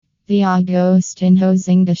The Agostinho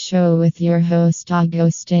Zinga Show with your host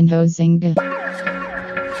Agostinho Zinga.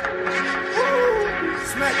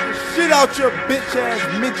 Smack the shit out your bitch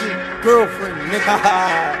ass midget girlfriend,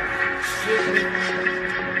 nigga.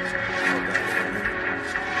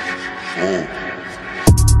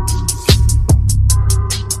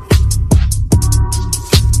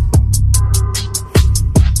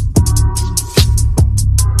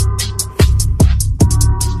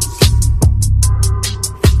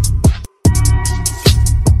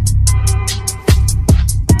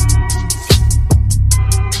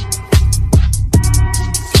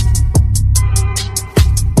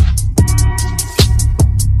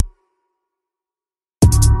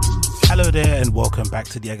 And welcome back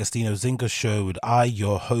to the Agostinho Zinga Show with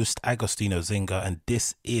your host Agostinho Zinga, and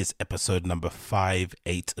this is episode number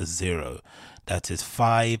 580. That is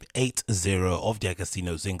 580 of the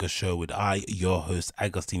Agostinho Zinga Show with your host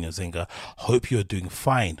Agostinho Zinga. Hope you're doing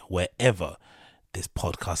fine wherever this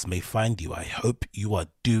podcast may find you. I hope you are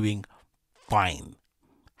doing fine.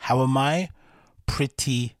 How am I?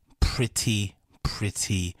 Pretty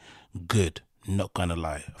good. Not gonna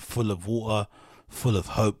lie. Full of water, full of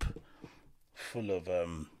hope, full of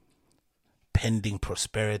pending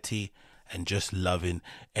prosperity, and just loving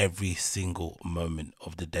every single moment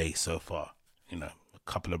of the day so far. You know, a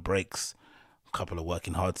couple of breaks, a couple of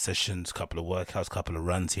working hard sessions, a couple of workouts, a couple of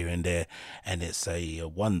runs here and there, and it's a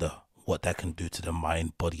wonder what that can do to the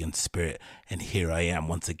mind, body and spirit. And here I am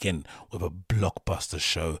once again with a blockbuster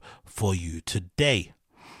show for you today.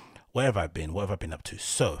 Where have I been? What have I been up to?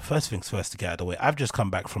 So, first things first, to get out of the way, I've just come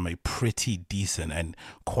back from a pretty decent and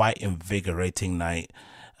quite invigorating night,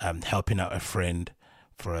 helping out a friend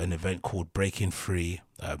for an event called Breaking Free,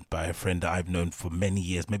 by a friend that I've known for many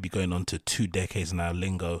years, maybe going on to 2 decades now,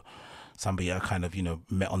 Lingo. Somebody I kind of,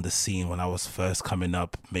 met on the scene when I was first coming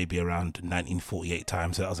up, maybe around 1948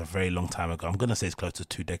 time. So that was a very long time ago. I'm going to say it's close to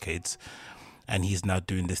 2 decades. And he's now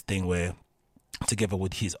doing this thing where, together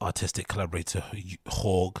with his artistic collaborator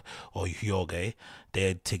Jorge,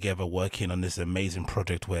 they're together working on this amazing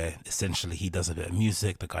project where essentially he does a bit of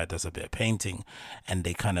music, the guy does a bit of painting, and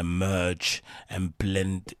they kind of merge and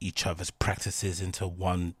blend each other's practices into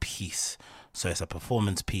one piece. So it's a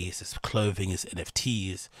performance piece, it's clothing, it's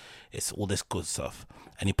NFTs, it's all this good stuff.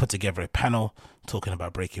 And he put together a panel talking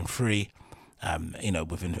about breaking free,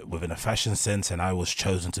 within a fashion sense, and I was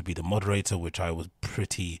chosen to be the moderator, which I was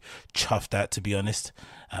pretty chuffed at, to be honest.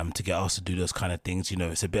 To get asked to do those kind of things,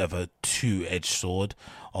 it's a bit of a two-edged sword.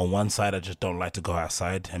 On one side, I just don't like to go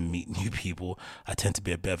outside and meet new people. I tend to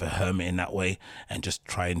be a bit of a hermit in that way, and just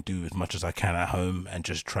try and do as much as I can at home, and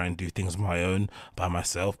just try and do things on my own by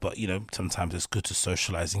myself. But sometimes it's good to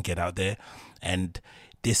socialize and get out there. And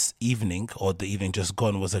this evening, or the evening just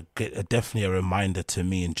gone, was definitely a reminder to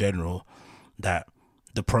me in general that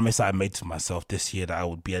the promise I made to myself this year, that I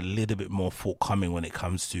would be a little bit more forthcoming when it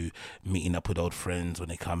comes to meeting up with old friends,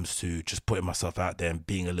 when it comes to just putting myself out there and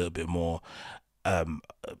being a little bit more, I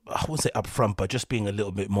wouldn't say upfront, but just being a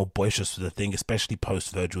little bit more boisterous with the thing, especially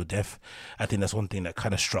post Virgil death. I think that's one thing that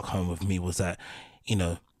kind of struck home with me, was that,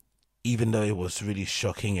 even though it was really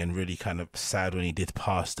shocking and really kind of sad when he did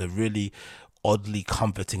pass, the really oddly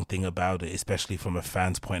comforting thing about it, especially from a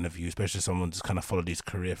fan's point of view, especially someone just kind of followed his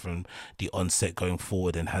career from the onset going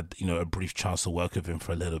forward and had a brief chance to work with him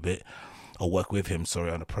for a little bit, or work with him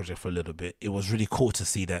on a project for a little bit. It was really cool to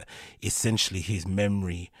see that essentially his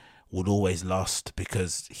memory would always last,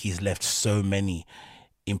 because he's left so many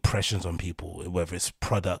impressions on people, whether it's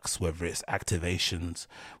products, whether it's activations,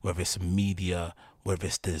 whether it's media, whether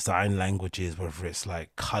it's design languages, whether it's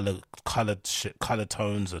like color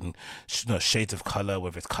tones and shades of color,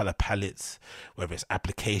 whether it's color palettes, whether it's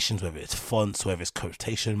applications, whether it's fonts, whether it's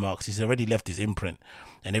quotation marks. He's already left his imprint,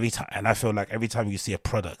 and I feel like every time you see a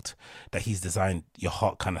product that he's designed, your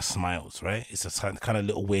heart kind of smiles, right? It's a kind of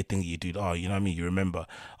little weird thing you do. Oh, you know what I mean? You remember,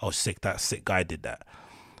 oh, that sick guy did that.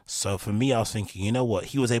 So for me, I was thinking, you know what?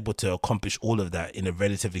 He was able to accomplish all of that in a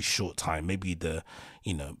relatively short time. Maybe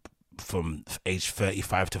from age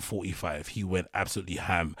 35 to 45, he went absolutely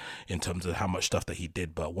ham in terms of how much stuff that he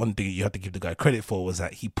did. But one thing you have to give the guy credit for was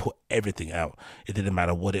that he put everything out. It didn't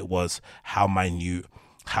matter what it was, how minute,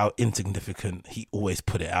 how insignificant, he always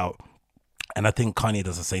put it out. And I think Kanye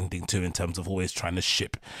does the same thing too, in terms of always trying to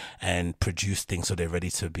ship and produce things so they're ready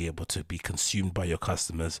to be able to be consumed by your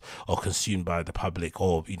customers, or consumed by the public,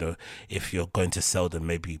 or, if you're going to sell them,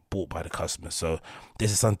 maybe bought by the customer. So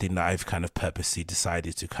this is something that I've kind of purposely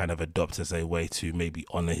decided to kind of adopt as a way to maybe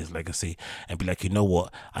honor his legacy and be like, you know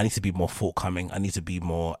what, I need to be more forthcoming. I need to be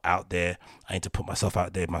more out there. I need to put myself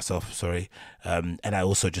out there, and I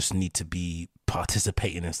also just need to be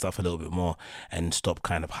participating in stuff a little bit more and stop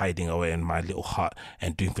kind of hiding away in my little hut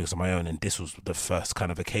and doing things on my own. And this was the first kind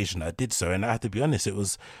of occasion I did so, and I have to be honest, it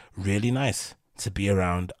was really nice to be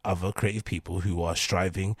around other creative people who are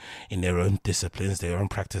striving in their own disciplines, their own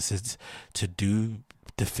practices, to do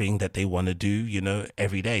the thing that they want to do, you know,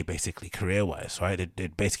 every day, basically career-wise, right? They're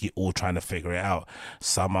basically all trying to figure it out.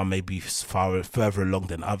 Some are maybe further along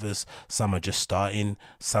than others. Some are just starting.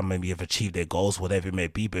 Some maybe have achieved their goals, whatever it may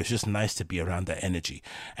be. But it's just nice to be around that energy,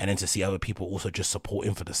 and then to see other people also just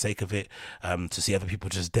supporting for the sake of it. To see other people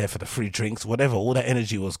just there for the free drinks, whatever. All that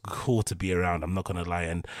energy was cool to be around. I'm not gonna lie.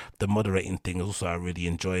 And the moderating thing also I really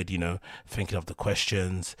enjoyed. You know, thinking of the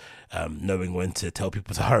questions, knowing when to tell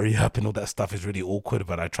people to hurry up and all that stuff is really awkward,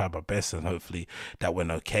 but I tried my best and hopefully that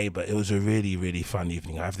went okay. But it was a really, really fun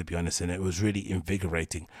evening, I have to be honest, and it was really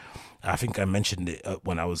invigorating. I think I mentioned it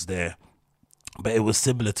when I was there, but it was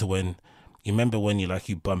similar to when, you remember when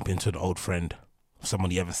you bump into an old friend,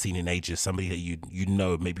 someone you haven't seen in ages, somebody that you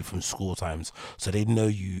know maybe from school times, so they know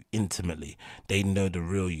you intimately, they know the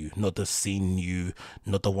real you, not the scene you,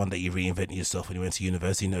 not the one that you reinvented yourself when you went to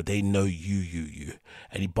university. No, they know you,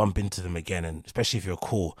 and you bump into them again, and especially if you're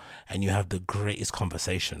cool and you have the greatest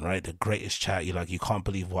conversation, right, the greatest chat, you can't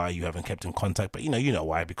believe why you haven't kept in contact, but you know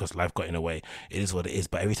why, because life got in the way. It is what it is.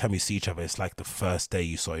 But every time you see each other, it's like the first day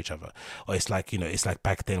you saw each other, or it's like, it's like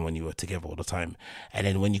back then when you were together all the time. And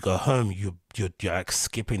then when you go home, you're like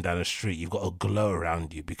skipping down the street, you've got a glow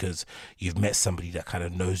around you because you've met somebody that kind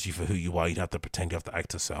of knows you for who you are. You don't have to pretend, you have to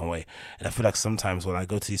act a certain way. And I feel like sometimes when I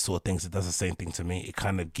go to these sort of things, it does the same thing to me. It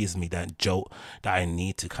kind of gives me that jolt that I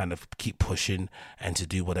need to kind of keep pushing and to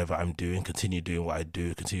do whatever I'm doing, continue doing what I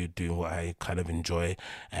do, continue doing what I kind of enjoy,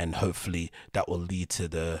 and hopefully that will lead to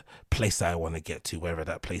the place that I want to get to, wherever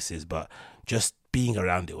that place is. But just being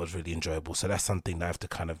around it was really enjoyable. So that's something that I have to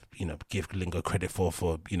kind of, give Lingo credit for,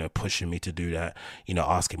 pushing me to do that,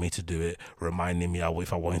 asking me to do it, reminding me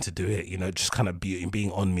if I wanted to do it, just kind of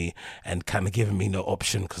being on me and kind of giving me no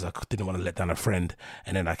option because I didn't want to let down a friend.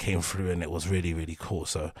 And then I came through and it was really, really cool.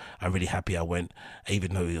 So I'm really happy I went,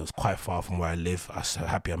 even though it was quite far from where I live. I'm so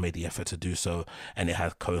happy I made the effort to do so. And it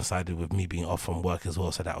had coincided with me being off from work as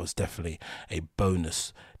well. So that was definitely a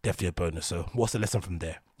bonus. So what's the lesson from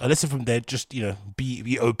there? A lesson from there, just,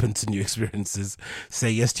 be open to new experiences, say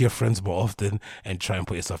yes to your friends more often, and try and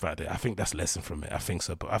put yourself out there. I think that's a lesson from it. I think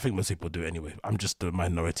so, but I think most people do it anyway. I'm just the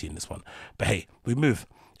minority in this one. But hey, we move.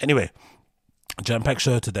 Anyway, jam-packed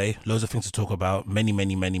show today, loads of things to talk about, many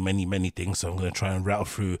things. So I'm going to try and rattle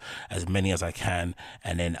through as many as I can,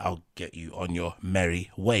 and then I'll get you on your merry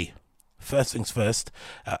way. First things first,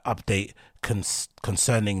 update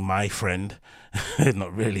concerning my friend,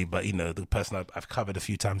 not really, but the person I've covered a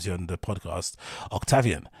few times here on the podcast,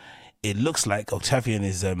 Octavian. It looks like Octavian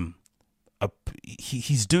is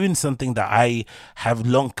he's doing something that I have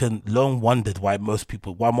long wondered why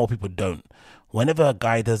more people don't. Whenever a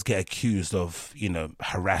guy does get accused of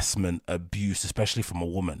harassment, abuse, especially from a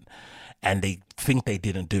woman, and they think they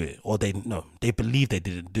didn't do it, or they believe they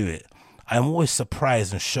didn't do it, I'm always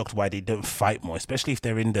surprised and shocked why they don't fight more, especially if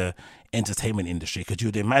they're in the entertainment industry, because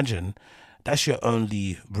you'd imagine that's your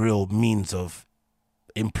only real means of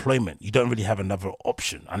employment. You don't really have another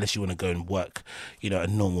option unless you want to go and work, a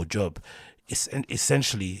normal job. It's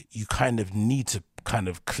essentially, you kind of need to kind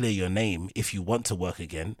of clear your name if you want to work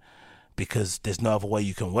again, because there's no other way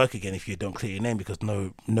you can work again if you don't clear your name, because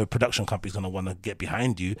no production company's going to want to get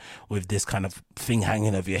behind you with this kind of thing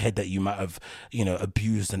hanging over your head that you might have,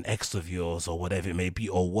 abused an ex of yours or whatever it may be,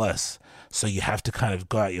 or worse. So you have to kind of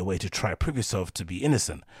go out your way to try to prove yourself to be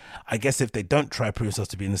innocent. I guess if they don't try to prove themselves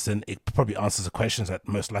to be innocent, it probably answers the questions that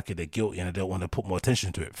most likely they're guilty and they don't want to put more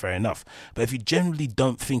attention to it. Fair enough. But if you generally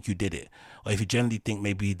don't think you did it, or if you generally think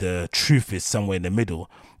maybe the truth is somewhere in the middle,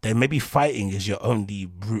 then maybe fighting is your only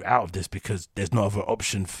route out of this, because there's no other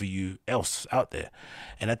option for you else out there.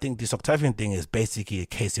 And I think this Octavian thing is basically a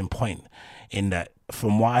case in point, in that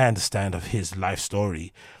from what I understand of his life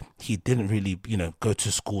story, he didn't really, go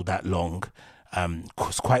to school that long.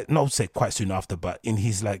 Quite soon after, but in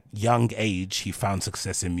his young age, he found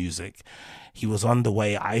success in music. He was on the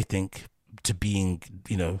way, I think, to being,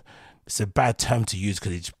 it's a bad term to use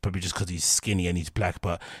because it's probably just because he's skinny and he's black,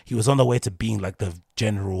 but he was on the way to being like the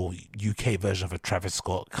general UK version of a Travis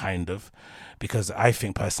Scott, kind of, because I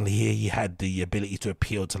think personally he had the ability to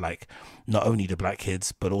appeal to not only the black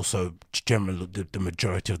kids, but also generally the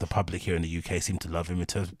majority of the public here in the UK seemed to love him,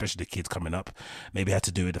 especially the kids coming up. Maybe it had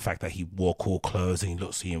to do with the fact that he wore cool clothes and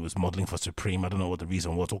he was modeling for Supreme. I don't know what the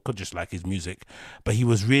reason was, or could just like his music, but he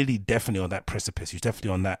was really definitely on that precipice. He was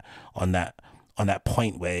definitely on that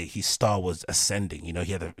point where his star was ascending.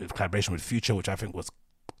 He had a collaboration with Future, which I think was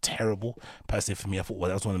terrible. Personally, for me, I thought, well,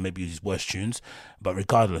 that was one of maybe his worst tunes. But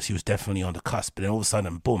regardless, he was definitely on the cusp. But then all of a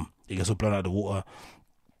sudden, boom, he gets all blown out of the water.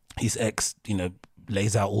 His ex, you know,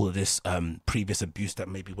 lays out all of this previous abuse that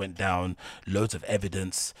maybe went down, loads of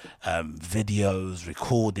evidence, videos,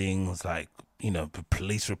 recordings, like, you know,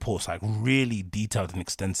 police reports, like really detailed and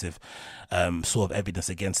extensive sort of evidence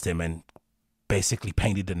against him, and basically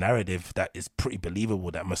painted the narrative that is pretty believable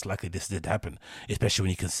that most likely this did happen, especially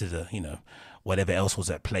when you consider, you know, whatever else was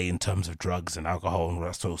at play in terms of drugs and alcohol and all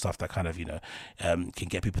that sort of stuff that kind of, you know, can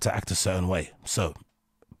get people to act a certain way. So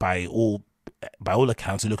by all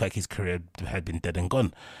accounts, it looked like his career had been dead and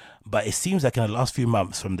gone. But it seems like in the last few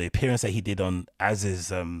months, from the appearance that he did on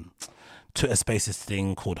Az's Twitter Spaces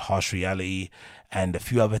thing called Harsh Reality, and a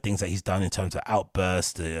few other things that he's done in terms of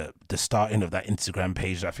outbursts, the starting of that Instagram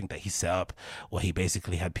page I think that he set up, where he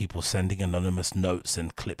basically had people sending anonymous notes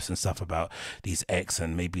and clips and stuff about these ex,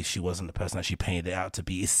 and maybe she wasn't the person that she painted it out to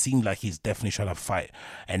be. It seemed like he's definitely trying to fight.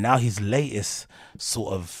 And now his latest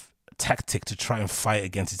sort of tactic to try and fight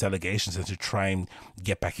against his allegations and to try and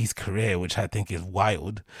get back his career, which I think is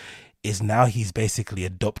wild, is now he's basically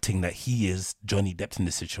adopting that he is Johnny Depp in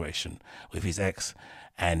this situation with his ex.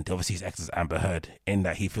 And obviously his ex is Amber Heard, in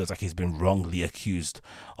that he feels like he's been wrongly accused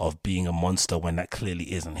of being a monster when that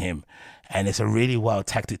clearly isn't him. And it's a really wild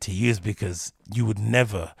tactic to use, because you would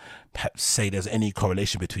never say there's any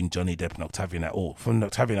correlation between Johnny Depp and Octavian at all. From the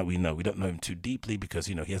Octavian that we know, we don't know him too deeply because,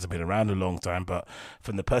 you know, he hasn't been around a long time, but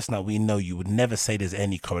from the person that we know, you would never say there's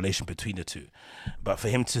any correlation between the two. But for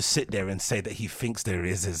him to sit there and say that he thinks there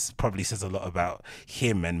is probably says a lot about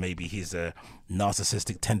him and maybe his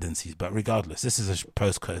narcissistic tendencies. But regardless, this is a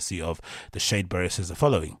post courtesy of the Shade Bearer, says the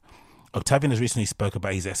following. Octavian has recently spoke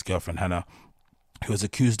about his ex-girlfriend Hannah, who has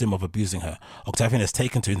accused him of abusing her. Octavian has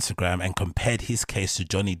taken to Instagram and compared his case to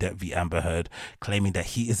Johnny Depp v Amber Heard, claiming that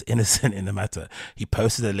he is innocent in the matter. He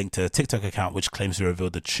posted a link to a TikTok account which claims to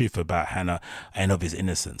reveal the truth about Hannah and of his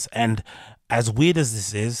innocence. And as weird as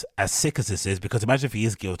this is, as sick as this is, because imagine if he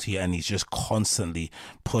is guilty and he's just constantly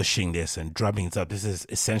pushing this and drumming it up, this is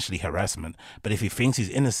essentially harassment. But if he thinks he's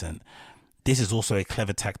innocent, this is also a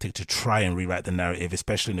clever tactic to try and rewrite the narrative,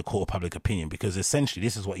 especially in the court of public opinion, because essentially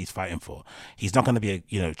this is what he's fighting for. He's not going to be,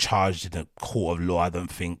 charged in a court of law. I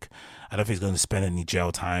don't think he's going to spend any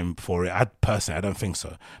jail time for it. I don't think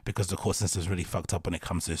so, because the court system is really fucked up when it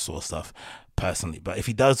comes to this sort of stuff, personally. But if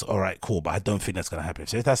he does, all right, cool. But I don't think that's going to happen.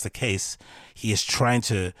 So if that's the case, he is trying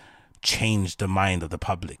to change the mind of the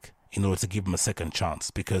public in order to give him a second chance.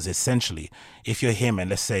 Because essentially, if you're him, and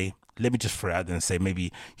let's say, let me just throw it out there and say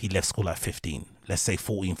maybe he left school at 15. Let's say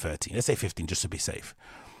 14, 13. Let's say 15 just to be safe.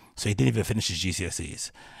 So he didn't even finish his GCSEs.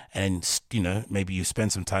 And, maybe you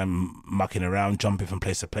spend some time mucking around, jumping from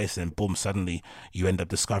place to place, and boom, suddenly you end up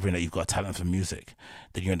discovering that you've got a talent for music.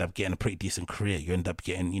 Then you end up getting a pretty decent career. You end up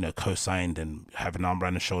getting, co-signed and have an arm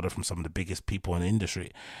around the shoulder from some of the biggest people in the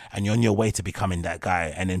industry. And you're on your way to becoming that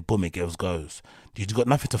guy. And then boom, it goes. You've got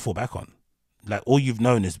nothing to fall back on. Like, all you've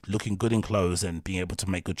known is looking good in clothes and being able to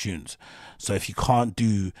make good tunes. So if you can't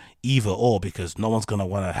do either or, because no one's going to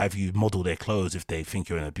want to have you model their clothes if they think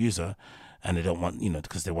you're an abuser, and they don't want,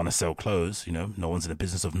 because they want to sell clothes, no one's in the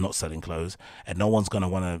business of not selling clothes, and no one's going to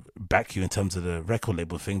want to back you in terms of the record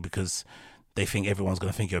label thing, because they think everyone's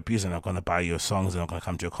going to think you're abusing, they're going to buy your songs, they're not going to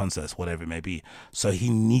come to your concerts, whatever it may be. So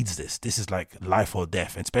he needs this. This is like life or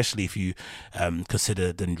death, and especially if you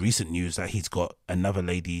consider the recent news that he's got another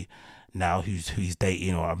lady now who he's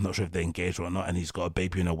dating, or I'm not sure if they're engaged or not, and he's got a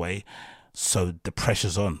baby in a way. So the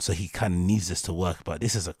pressure's on. So he kind of needs this to work. But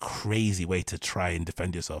this is a crazy way to try and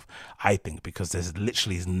defend yourself, I think, because there's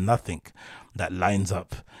literally nothing that lines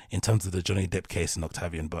up in terms of the Johnny Depp case and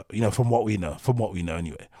Octavian. But, from what we know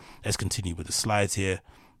anyway. Let's continue with the slides here.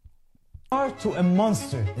 To a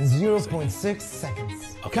monster in 0.6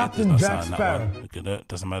 seconds. Okay, Captain Jack Sparrow. Look at that.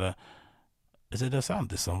 Doesn't matter. Is there no sound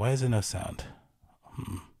this one? Why is there no sound?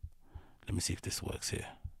 Let me see if this works here.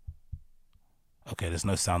 Okay, there's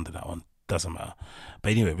no sound in that one. Doesn't matter.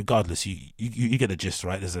 But anyway, regardless, you get the gist,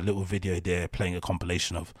 right? There's a little video there playing a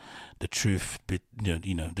compilation of the truth, the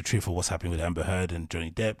truth of what's happening with Amber Heard and Johnny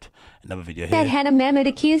Depp. Another video here. That Hannah Mahmood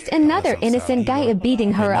accused another innocent guy of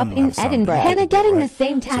beating her up in Edinburgh. Hannah getting the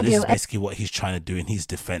same tattoo. So this is basically what he's trying to do in his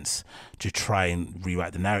defense, to try and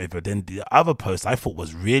rewrite the narrative. But then the other post I thought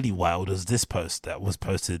was really wild was this post that was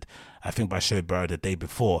posted, I think, by Shade Bearer the day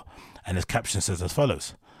before. And his caption says as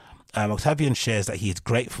follows. Octavian shares that he is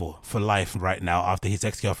grateful for life right now after his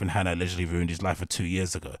ex-girlfriend Hannah allegedly ruined his life for 2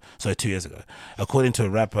 years ago. According to a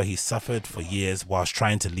rapper, he suffered for years whilst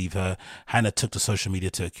trying to leave her. Hannah took to social media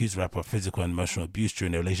to accuse the rapper of physical and emotional abuse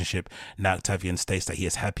during their relationship. Now Octavian states that he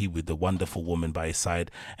is happy with the wonderful woman by his side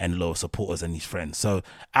and loyal supporters and his friends. So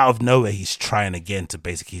out of nowhere, he's trying again to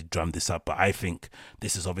basically drum this up. But I think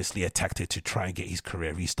this is obviously a tactic to try and get his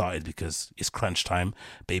career restarted because it's crunch time,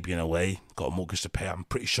 baby in a way, got a mortgage to pay. I'm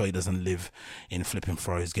pretty sure he doesn't live in flipping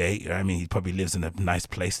Forest Gate. I mean, he probably lives in a nice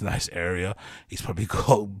place, nice area. He's probably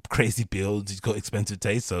got crazy bills. He's got expensive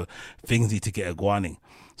taste. So things need to get aguaning.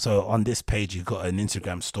 So on this page, you've got an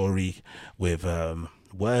Instagram story with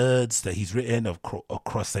words that he's written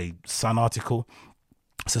across a Sun article.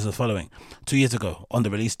 It says the following: 2 years ago, on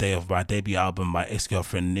the release day of my debut album, my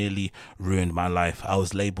ex-girlfriend nearly ruined my life. I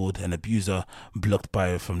was labelled an abuser, blocked by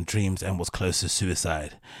her from dreams, and was close to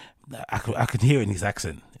suicide. I could hear it in his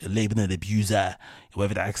accent, labeling an abuser,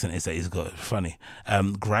 whatever the accent is that he's got. Funny.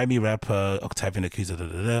 Grimy rapper Octavian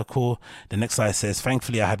accuser. Cool. The next slide says,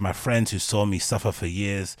 thankfully I had my friends who saw me suffer for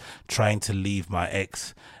years trying to leave. My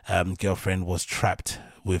ex girlfriend was trapped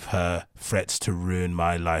with her threats to ruin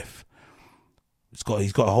my life.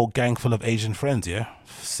 He's got a whole gang full of Asian friends. Yeah,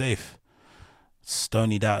 safe.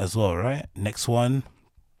 Stonied out as well, right? Next one.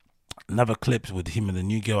 Another clip with him and the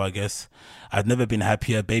new girl, I guess. I've never been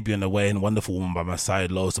happier, baby on the way and wonderful woman by my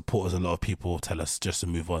side, loyal supporters. A lot of people tell us just to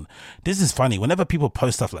move on. This is funny. Whenever people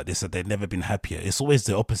post stuff like this, that they've never been happier, it's always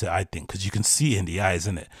the opposite, I think, because you can see it in the eyes,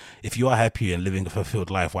 isn't it? If you are happy and living a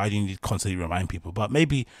fulfilled life, why do you need to constantly remind people? But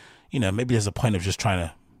maybe, maybe there's a point of just trying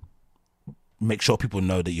to make sure people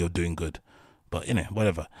know that you're doing good. But,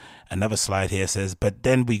 whatever. Another slide here says, but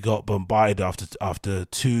then we got bombarded after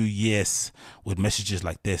 2 years with messages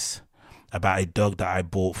like this about a dog that I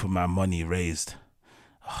bought for my money raised.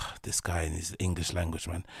 Oh, this guy in his English language,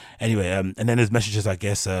 man. Anyway, and then there's messages, I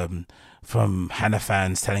guess, from Hannah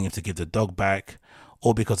fans telling him to give the dog back.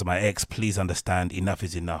 All because of my ex, please understand, enough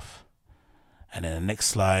is enough. And then the next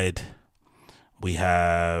slide, we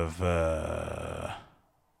have...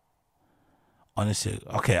 honestly,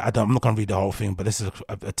 okay, I'm not going to read the whole thing, but this is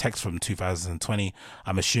a text from 2020.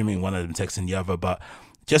 I'm assuming one of them texting the other, but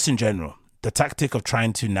just in general, the tactic of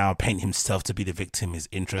trying to now paint himself to be the victim is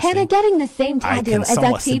interesting. Hannah getting the same tattoo as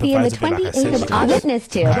Octavian the 28th of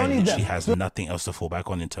August too. She has nothing else to fall back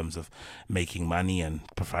on in terms of making money and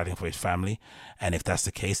providing for his family. And if that's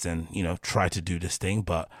the case, then, try to do this thing.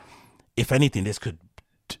 But if anything, this could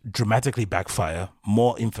dramatically backfire.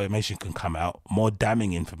 More information can come out, more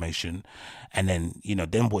damning information, and then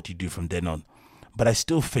then what do you do from then on? But I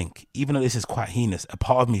still think, even though this is quite heinous, a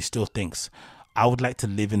part of me still thinks I would like to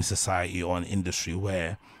live in a society or an industry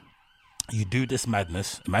where you do this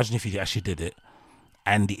madness. Imagine if you actually did it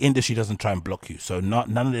and the industry doesn't try and block you. So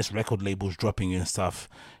none of this record labels dropping you and stuff,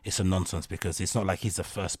 it's a nonsense, because it's not like he's the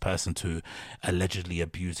first person to allegedly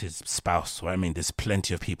abuse his spouse. Right? I mean, there's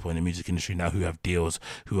plenty of people in the music industry now who have deals,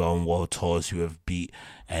 who are on world tours, who have beat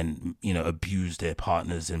and abused their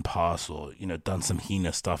partners in past, or done some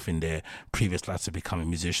heinous stuff in their previous lives to becoming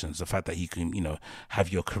musicians. The fact that you can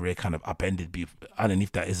have your career kind of upended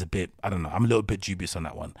underneath that is a bit, I don't know, I'm a little bit dubious on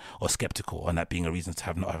that one, or skeptical on that being a reason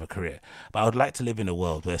to not have a career. But I would like to live in a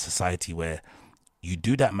world where society where you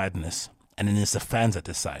do that madness and then it's the fans that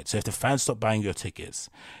decide. So if the fans stop buying your tickets,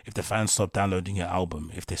 if the fans stop downloading your album,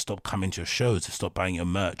 if they stop coming to your shows, they stop buying your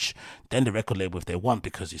merch, then the record label, if they want,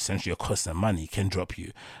 because essentially you're costing them money, can drop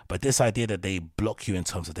you. But this idea that they block you in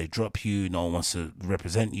terms of they drop you, no one wants to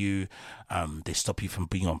represent you, they stop you from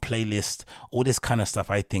being on playlists, all this kind of stuff,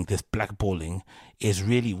 I think this blackballing is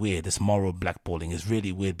really weird. This moral blackballing is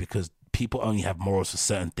really weird, because people only have morals for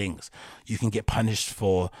certain things. You can get punished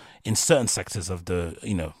for, in certain sectors of the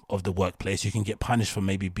of the workplace, you can get punished for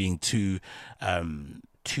maybe being too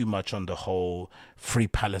much on the whole Free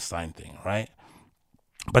Palestine thing, right?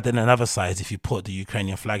 But then another side, if you put the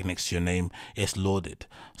Ukrainian flag next to your name, it's lauded.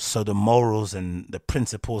 So the morals and the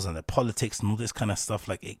principles and the politics and all this kind of stuff,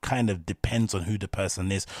 like, it kind of depends on who the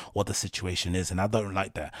person is, what the situation is. And I don't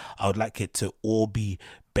like that. I would like it to all be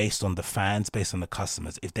based on the fans, based on the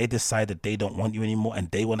customers. If they decide that they don't want you anymore and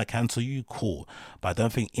they want to cancel you, cool. But I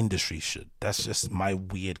don't think industry should. That's just my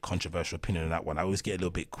weird, controversial opinion on that one. I always get a little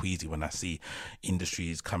bit queasy when I see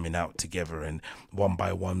industries coming out together and one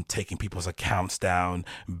by one taking people's accounts down,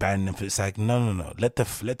 banning them. It's like, no. Let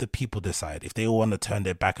the people decide. If they all want to turn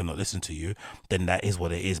their back and not listen to you, then that is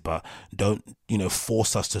what it is. But don't,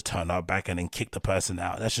 force us to turn our back and then kick the person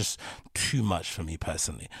out. That's just too much for me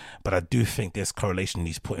personally. But I do think there's correlation in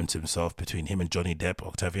these put into himself between him and Johnny Depp,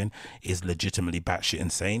 Octavian, is legitimately batshit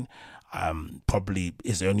insane. Probably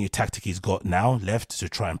is the only tactic he's got now left to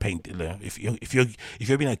try and paint. If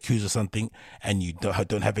you're being accused of something and you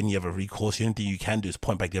don't have any other recourse, the only thing you can do is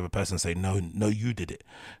point back the other person and say, no, you did it.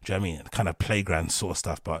 Do you know what I mean? Kind of playground sort of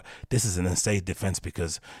stuff. But this is an insane defense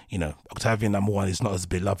because, Octavian, number one, is not as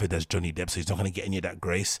beloved as Johnny Depp, so he's not going to get any of that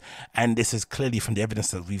grace. And this is clearly from the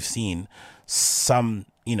evidence that we've seen.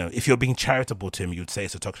 If you're being charitable to him, you'd say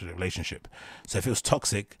it's a toxic relationship. So if it was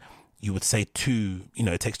toxic, you would say it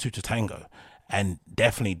takes two to tango. And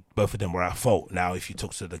definitely both of them were at fault. Now, if you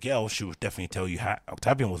talk to the girl, she would definitely tell you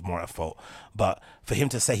Octavian was more at fault. But for him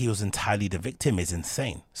to say he was entirely the victim is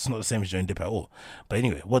insane. It's not the same as Johnny Depp at all. But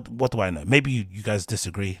anyway, what do I know? Maybe you guys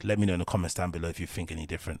disagree. Let me know in the comments down below if you think any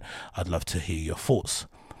different. I'd love to hear your thoughts.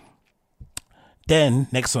 Then,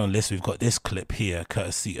 next on the list, we've got this clip here,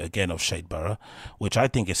 courtesy again of Shadeborough, which I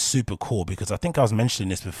think is super cool because I think I was mentioning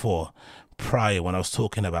this before, prior, when I was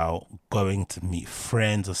talking about going to meet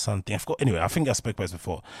friends or something. I think I spoke about this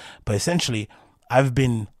before. But essentially, I've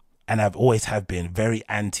been, and I've always have been, very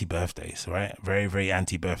anti-birthdays, right? Very, very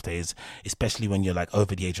anti-birthdays, especially when you're like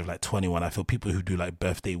over the age of like 21. I feel people who do like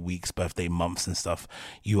birthday weeks, birthday months and stuff,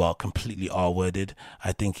 you are completely R-worded.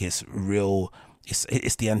 I think it's real...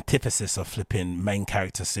 It's the antithesis of flipping main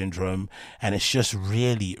character syndrome, and it's just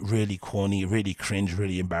really, really corny, really cringe,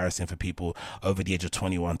 really embarrassing for people over the age of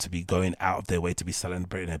 21 to be going out of their way to be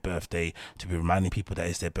celebrating their birthday, to be reminding people that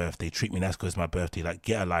it's their birthday. Treat me nice because it's my birthday. Like,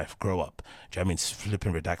 get a life, grow up. Do you know what I mean? It's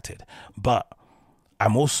flipping redacted. But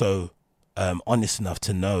I'm also honest enough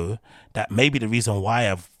to know that maybe the reason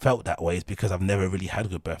why I've felt that way is because I've never really had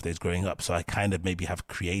good birthdays growing up. So I kind of maybe have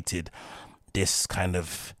created this kind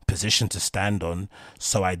of position to stand on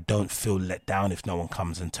so I don't feel let down if no one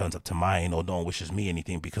comes and turns up to mine or no one wishes me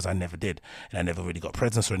anything, because I never did and I never really got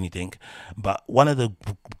presents or anything. But one of the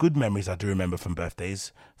good memories I do remember from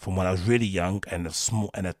birthdays from when I was really young and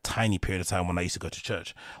a tiny period of time when I used to go to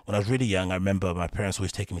church. When I was really young, I remember my parents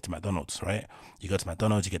always taking me to McDonald's, right? You go to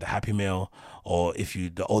McDonald's, you get the Happy Meal, or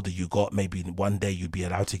the older you got, maybe one day you'd be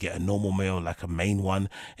allowed to get a normal meal, like a main one.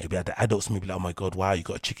 It'd be like the adults maybe like, oh my God, wow, you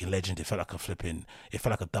got a chicken legend. It felt like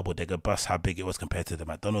a double-decker bus, how big it was compared to the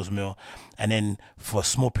McDonald's meal. And then for a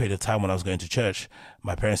small period of time when I was going to church,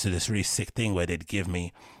 my parents did this really sick thing where they'd give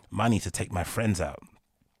me money to take my friends out.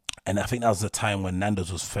 And I think that was the time when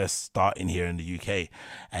Nando's was first starting here in the UK,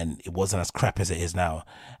 and it wasn't as crap as it is now.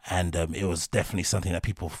 And it was definitely something that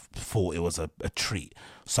people thought it was a treat.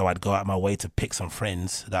 So I'd go out my way to pick some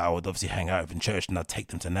friends that I would obviously hang out with in church, and I'd take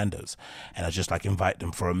them to Nando's, and I'd just like invite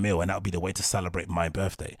them for a meal, and that would be the way to celebrate my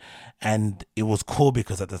birthday. And it was cool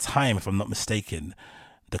because at the time, if I'm not mistaken,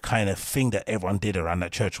 the kind of thing that everyone did around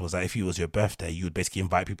that church was that if it was your birthday, you would basically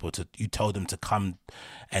invite people you told them to come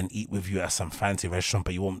and eat with you at some fancy restaurant,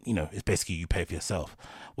 but you won't, it's basically you pay for yourself,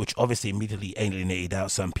 which obviously immediately alienated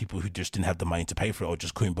out some people who just didn't have the money to pay for it or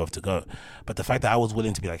just couldn't bother to go. But the fact that I was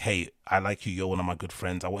willing to be like, hey, I like you, you're one of my good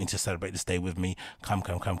friends, I want you to celebrate this day with me, come,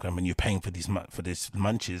 and you're paying for these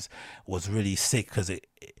munches, was really sick, because it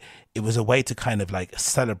was a way to kind of like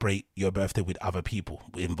celebrate your birthday with other people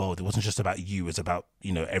involved. It wasn't just about you, it was about,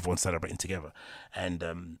 everyone celebrating together.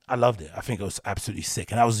 And I loved it. I think it was absolutely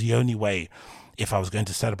sick. And that was the only way, if I was going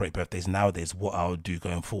to celebrate birthdays nowadays, what I would do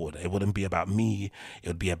going forward. It wouldn't be about me. It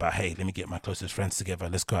would be about, hey, let me get my closest friends together.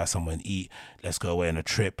 Let's go out somewhere and eat. Let's go away on a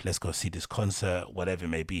trip. Let's go see this concert, whatever it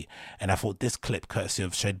may be. And I thought this clip, courtesy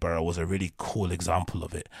of Shadeborough, was a really cool example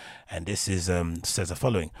of it. And this is says the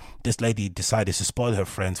following. This lady decided to spoil her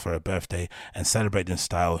friends for her birthday and celebrate in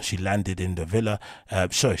style. She landed in the villa.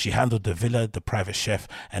 She handled the villa, the private chef,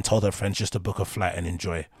 and told her friends just to book a flight and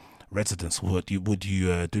enjoy. Residents, would you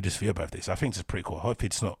do this for your birthday? So I think it's pretty cool. Hopefully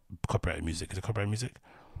it's not copyrighted music. Is it copyrighted music?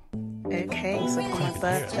 Okay, so for my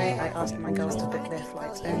birthday, I asked my girls to book their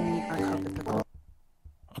flights only. I covered the cost.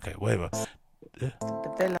 Okay, whatever. The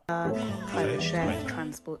villa, private chef,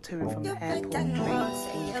 transport to and from the airport, drinks,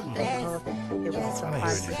 anything think of. It was a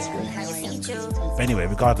surprise to them. But anyway,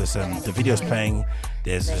 regardless, the video's playing.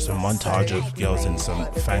 There's just a montage of girls in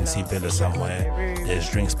some fancy villa somewhere. There's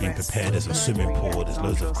drinks being prepared. There's a swimming pool. There's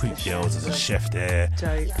loads of creep girls. There's a chef there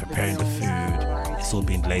preparing the food. It's all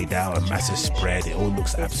being laid out, a massive spread. It all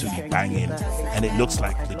looks absolutely banging, and it looks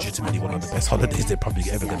like legitimately one of the best holidays they're probably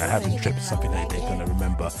ever going to have in trip. Something that they're going to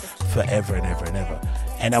remember forever and ever and ever.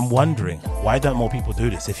 And I'm wondering, why don't more people do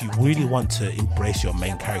this? If you really want to embrace your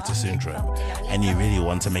main character syndrome and you really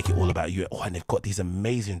want to make it all about you, and they've got these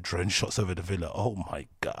amazing drone shots over the villa. Oh my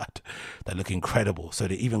God, they look incredible. So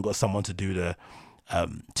they even got someone to do to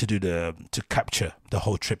capture the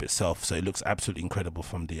whole trip itself. So it looks absolutely incredible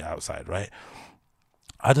from the outside, right?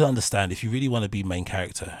 I don't understand. If you really want to be main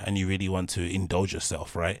character and you really want to indulge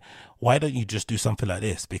yourself, right? Why don't you just do something like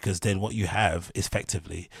this? Because then what you have is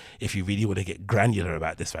effectively, if you really want to get granular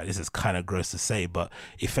about this, right? This is kind of gross to say, but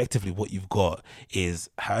effectively what you've got is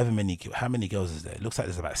how many girls is there? It looks like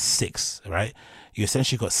there's about 6, right? You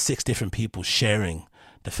essentially got 6 different people sharing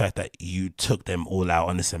the fact that you took them all out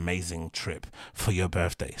on this amazing trip for your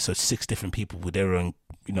birthday. So 6 different people with their own,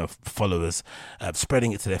 followers,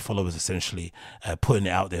 spreading it to their followers, essentially, putting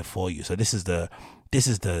it out there for you. So this is the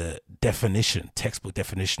textbook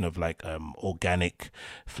definition of like organic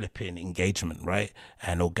flipping engagement, right?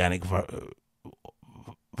 And organic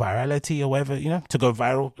virality or whatever, to go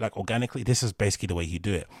viral like organically. This is basically the way you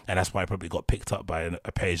do it, and that's why I probably got picked up by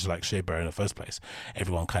a page like Salehe Bembury in the first place.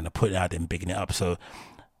 Everyone kind of putting it out and bigging it up. So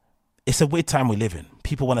it's a weird time we live in.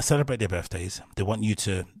 People want to celebrate their birthdays. They want you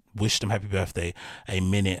to wish them happy birthday a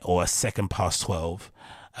minute or a second past 12.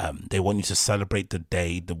 They want you to celebrate the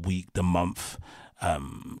day, the week, the month,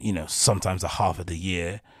 sometimes a half of the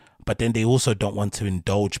year. But then they also don't want to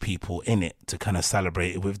indulge people in it to kind of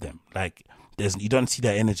celebrate it with them. Like, you don't see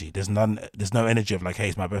that energy. There's no energy of like, hey,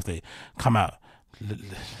 it's my birthday, come out,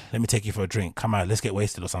 let me take you for a drink, come out, let's get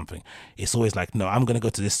wasted or something. It's always like, no, I'm gonna go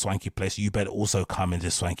to this swanky place, you better also come in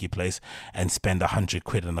this swanky place and spend 100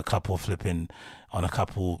 quid on a couple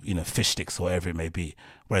fish sticks or whatever it may be.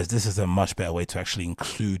 Whereas this is a much better way to actually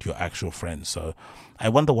include your actual friends. So I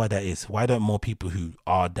wonder why that is. Why don't more people who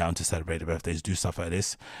are down to celebrate their birthdays do stuff like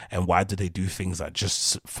this? And why do they do things that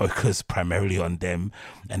just focus primarily on them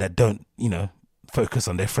and that don't, focus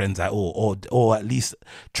on their friends at all, or at least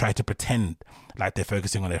try to pretend like they're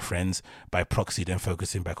focusing on their friends, by proxy then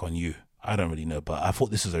focusing back on you? I don't really know, but I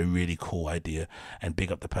thought this was a really cool idea, and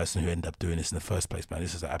big up the person who ended up doing this in the first place, man.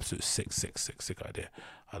 This is an absolute sick idea.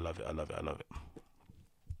 I love it.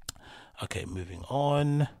 Okay, moving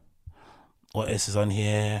on. What else is on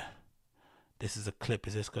here? This is a clip.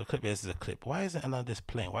 Is this a clip? Yes, this is a clip. Why isn't none of this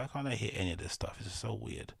playing? Why can't I hear any of this stuff? It's just so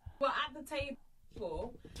weird. We're at the table.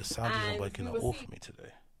 The sound isn't working at all for me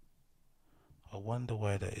today. I wonder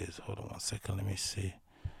why that is. Hold on 1 second. Let me see.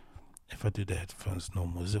 If I do the headphones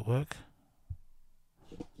normal, does it work?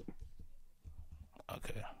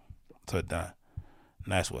 Okay. So now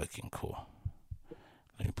it's working. Cool.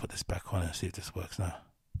 Let me put this back on and see if this works now.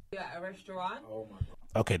 You're at a restaurant. Oh my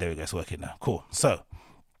God. Okay, there we go. It's working now. Cool. So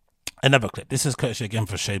another clip. This is courtesy again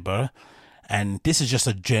for Salehe Bembury, and this is just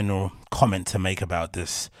a general comment to make about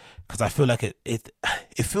this, because I feel like it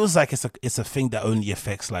feels like it's a thing that only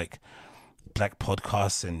affects like black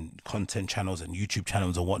podcasts and content channels and YouTube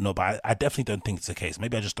channels and whatnot, but I definitely don't think it's the case.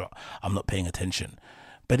 Maybe I'm not paying attention.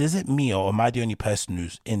 But is it me, or am I the only person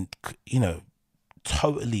who's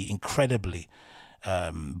totally incredibly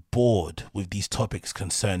bored with these topics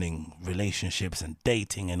concerning relationships and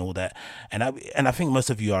dating and all that? And I think most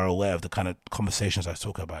of you are aware of the kind of conversations I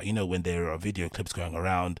talk about. When there are video clips going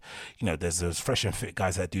around, there's those fresh and fit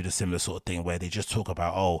guys that do the similar sort of thing where they just talk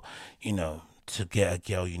about, to get a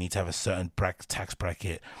girl, you need to have a certain tax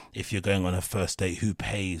bracket. If you're going on a first date, who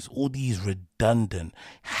pays? All these redundant,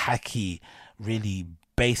 hacky, really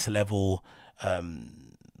base level,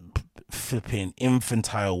 flipping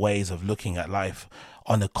infantile ways of looking at life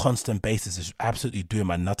on a constant basis is absolutely doing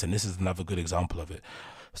my nutting. This is another good example of it.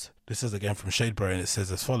 This is again from Salehe Bembury, and it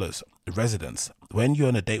says as follows: residents, when you're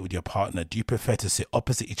on a date with your partner, do you prefer to sit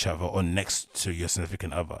opposite each other or next to your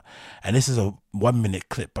significant other? And this is a 1-minute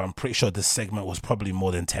clip, but I'm pretty sure this segment was probably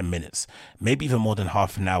more than 10 minutes, maybe even more than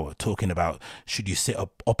half an hour, talking about should you sit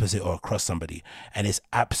up opposite or across somebody. And it's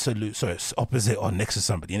it's opposite or next to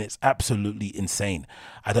somebody, and it's absolutely insane.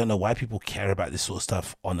 I don't know why people care about this sort of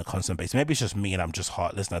stuff on a constant basis. Maybe it's just me and I'm just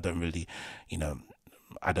heartless and I don't really,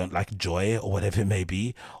 I don't like joy or whatever it may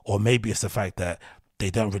be. Or maybe it's the fact that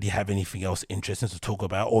they don't really have anything else interesting to talk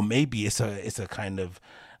about. Or maybe it's a kind of,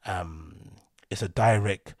 it's a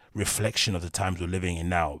direct reflection of the times we're living in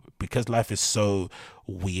now. Because life is so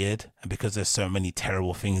weird and because there's so many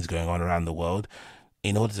terrible things going on around the world,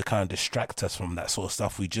 in order to kind of distract us from that sort of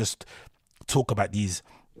stuff, we just talk about these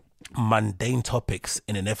mundane topics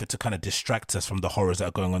in an effort to kind of distract us from the horrors that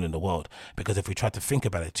are going on in the world. Because if we try to think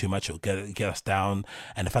about it too much, it'll get us down,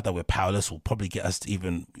 and the fact that we're powerless will probably get us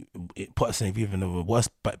to put us in even a worse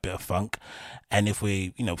bit of funk. And if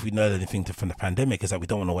we know anything from the pandemic, is that we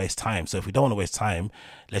don't want to waste time. So if we don't want to waste time,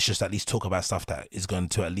 let's just at least talk about stuff that is going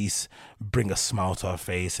to at least bring a smile to our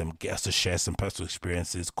face and get us to share some personal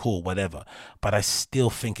experiences. Cool, whatever. But I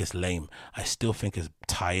still think it's lame. I still think it's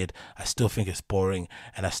tired. I still think it's boring,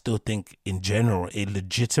 and I still think in general it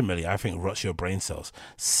legitimately, I think, rots your brain cells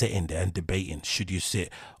sitting there and debating, should you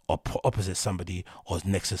sit opposite somebody or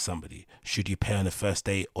next to somebody? Should you pay on the first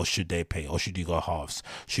date or should they pay? Or should you go halves?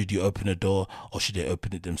 Should you open a door or should they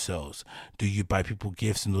open it themselves? Do you buy people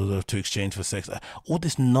gifts in order to exchange for sex? All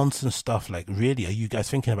this nonsense stuff. Like, really, are you guys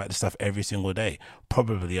thinking about this stuff every single day?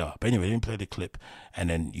 Probably are. But anyway, let me play the clip and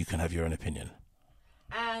then you can have your own opinion.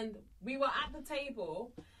 And we were at the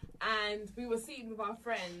table and we were sitting with our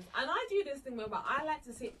friends. And I do this thing where I like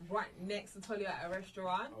to sit right next to Tolly at a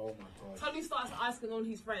restaurant. Oh my God. Tolly starts asking all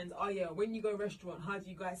his friends, oh yeah, when you go restaurant, how do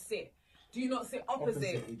you guys sit? Do you not sit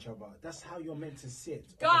opposite each other? That's how you're meant to sit.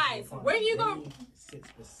 Guys, when you go... Sits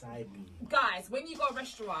beside me. Guys, when you go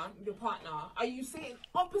restaurant with your partner, are you sitting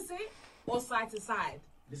opposite or side to side?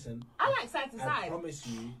 Listen. I like side to side. I promise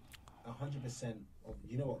you 100% of...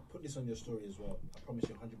 You know what? Put this on your story as well. I promise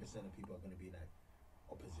you 100% of people are going to be like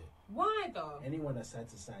opposite. Why though? Anyone that's side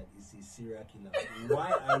to side is a serial killer.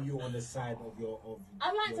 Why are you on the side of your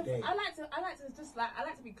I like your to day? I like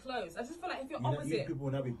to be close. I just feel like if you're You opposite, people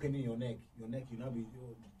will now be pinning your neck. You now be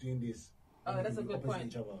doing this. oh, that's a good point.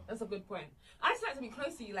 Each other. That's a good point. I just like to be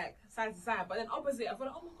close to you, like side to side, but then opposite, I feel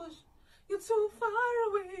like, oh my gosh, you're too far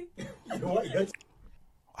away. You know what?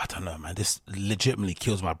 I don't know, man. This legitimately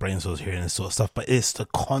kills my brain cells hearing this sort of stuff, but it's the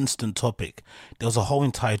constant topic. There was a whole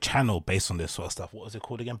entire channel based on this sort of stuff. What was it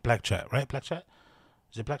called again? Black Chat, right? Black Chat?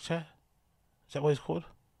 Is it Black Chat? Is that what it's called?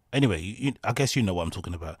 Anyway, I guess you know what I'm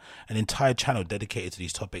talking about. An entire channel dedicated to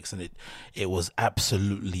these topics, and it was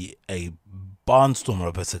absolutely a barnstormer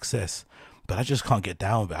of a success. But I just can't get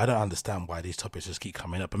down with it. I don't understand why these topics just keep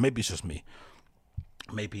coming up. And maybe it's just me.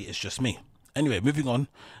 Maybe it's just me. Anyway, moving on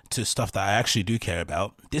to stuff that I actually do care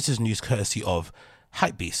about. This is news courtesy of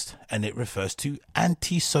Hypebeast, and it refers to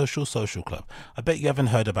Antisocial Social Club. I bet you haven't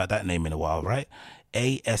heard about that name in a while, right?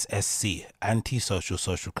 ASSC, Antisocial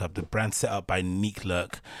Social Club, the brand set up by Nick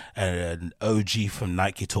Lurk, an OG from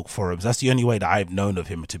Nike Talk forums. That's the only way that I've known of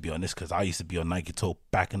him, to be honest, because I used to be on Nike Talk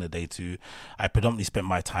back in the day too. I predominantly spent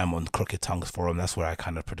my time on Crooked Tongues forum. That's where I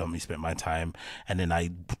kind of predominantly spent my time. And then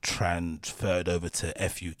I transferred over to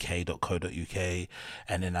fuk.co.uk.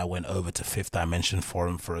 And then I went over to Fifth Dimension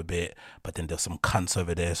forum for a bit. But then there's some cunts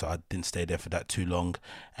over there, so I didn't stay there for that too long.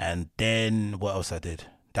 And then what else I did?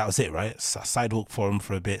 That was it, right? Sidewalk forum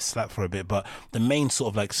for a bit, Slap for a bit, but the main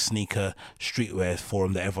sort of like sneaker streetwear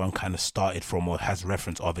forum that everyone kind of started from or has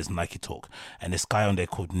reference of is Nike Talk. And this guy on there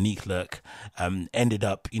called Nick Lurk ended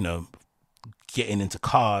up, getting into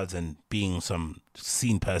cars and being some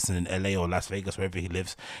scene person in LA or Las Vegas, wherever he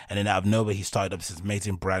lives. And then out of nowhere, he started up this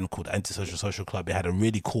amazing brand called Antisocial Social Club. It had a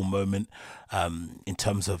really cool moment in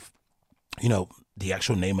terms of, the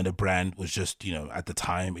actual name of the brand was just, at the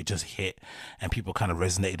time it just hit and people kind of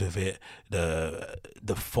resonated with it.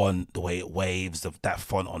 The font, the way it waves, that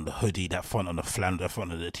font on the hoodie, that font on the flannel, that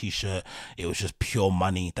font on the t-shirt, it was just pure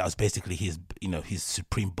money. That was basically his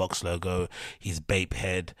Supreme Box logo, his Bape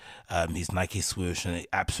head, his Nike swoosh, and it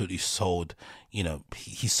absolutely sold.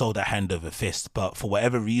 He sold that hand over fist, but for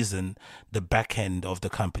whatever reason, the back end of the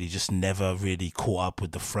company just never really caught up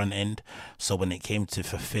with the front end. So when it came to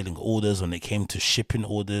fulfilling orders, when it came to shipping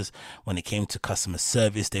orders, when it came to customer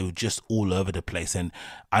service, they were just all over the place. And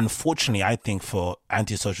unfortunately, I think for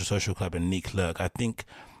Antisocial Social Club and Nick Lurk, I think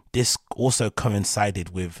this also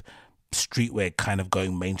coincided with streetwear kind of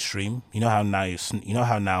going mainstream. You know how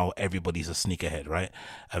now everybody's a sneakerhead, right?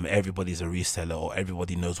 Everybody's a reseller, or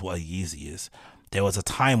everybody knows what a Yeezy is. There was a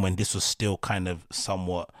time when this was still kind of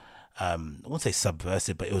somewhat I won't say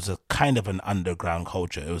subversive, but it was a kind of an underground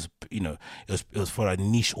culture. It was it was for a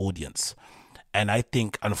niche audience. And I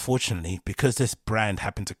think, unfortunately, because this brand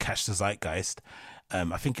happened to catch the zeitgeist,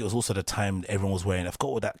 I think it was also the time everyone was wearing, I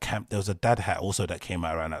forgot what that there was a dad hat also that came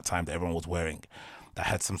out around that time that everyone was wearing that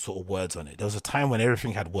had some sort of words on it. There was a time when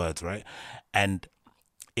everything had words, right? And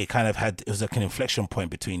it was like an inflection point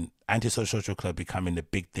between Antisocial Social Club becoming the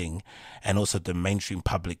big thing and also the mainstream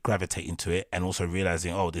public gravitating to it and also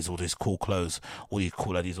realizing, oh, there's all these cool clothes, all these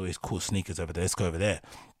cool ideas, all these cool sneakers over there, let's go over there.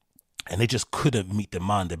 And they just couldn't meet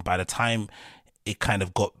demand. And by the time it kind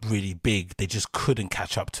of got really big, they just couldn't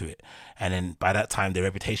catch up to it. And then by that time, their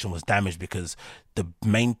reputation was damaged because the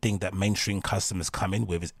main thing that mainstream customers come in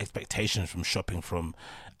with is expectations from shopping from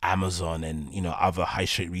Amazon and, other high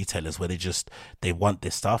street retailers where they want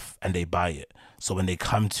this stuff and they buy it. So when they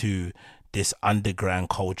come to this underground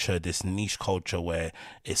culture, this niche culture where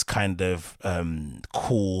it's kind of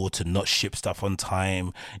cool to not ship stuff on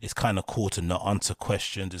time. It's kind of cool to not answer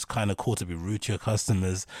questions. It's kind of cool to be rude to your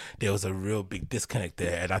customers. There was a real big disconnect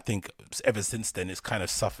there. And I think ever since then, it's kind of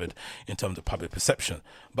suffered in terms of public perception.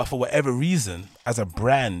 But for whatever reason, as a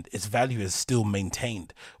brand, its value is still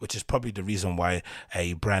maintained, which is probably the reason why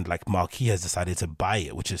a brand like Marquee has decided to buy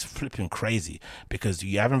it, which is flipping crazy, because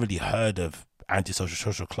you haven't really heard of Antisocial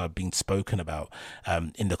Social Club being spoken about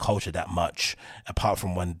in the culture that much, apart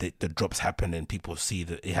from when the drops happen and people see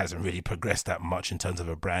that it hasn't really progressed that much in terms of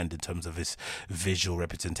a brand, in terms of its visual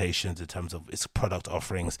representations, in terms of its product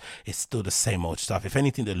offerings. It's still the same old stuff. If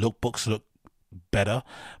anything, the lookbooks look better,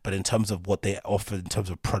 but in terms of what they offer in terms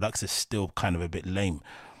of products, it's still kind of a bit lame.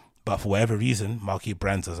 But for whatever reason, Marquee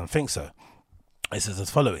Brands doesn't think so. It says as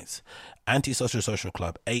follows: Antisocial Social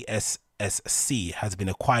Club, ASSC, has been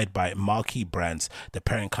acquired by Marquee Brands, the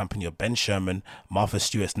parent company of Ben Sherman, Martha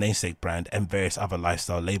Stewart's namesake brand, and various other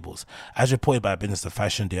lifestyle labels. As reported by Business of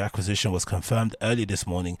Fashion, the acquisition was confirmed early this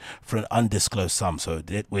morning for an undisclosed sum, so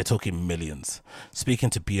we're talking millions. Speaking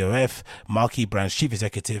to BOF, Marquee Brands Chief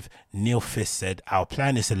Executive Neil Fisk said, "Our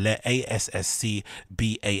plan is to let ASSC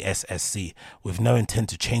be ASSC, with no intent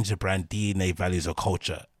to change the brand DNA, values, or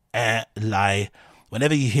culture." Lie.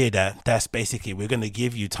 Whenever you hear that, that's basically, we're going to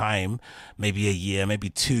give you time, maybe a year, maybe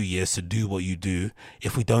 2 years to do what you do.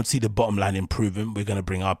 If we don't see the bottom line improvement, we're going to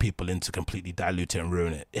bring our people in to completely dilute it and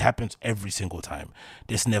ruin it. It happens every single time.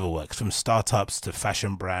 This never works. From startups to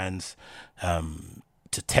fashion brands,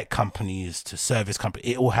 to tech companies, to service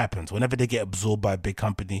companies, it all happens. Whenever they get absorbed by a big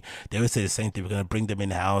company, they always say the same thing: we're going to bring them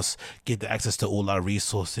in-house, give them access to all our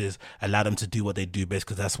resources, allow them to do what they do best,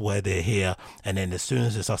 because that's where they're here. And then as soon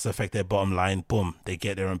as it starts to affect their bottom line, boom, they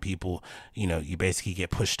get their own people. You know, you basically get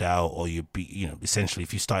pushed out, or essentially,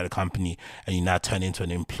 if you start a company and you now turn into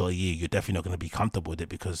an employee, you're definitely not going to be comfortable with it,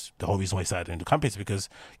 because the whole reason why you started the company is because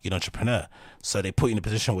you're an entrepreneur. So they put you in a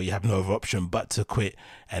position where you have no other option but to quit,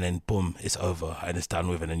 and then boom, it's over and it's done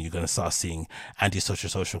with. And then you're going to start seeing Antisocial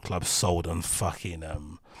Social Club sold on fucking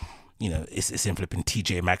it's in flipping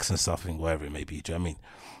TJ Maxx and stuff, and wherever it may be. Do you know what I mean?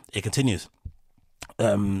 It continues.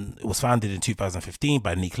 It was founded in 2015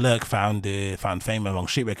 by Nick Lurk, found fame among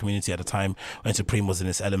streetwear community at the time when Supreme was in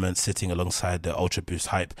its element, sitting alongside the Ultra Boost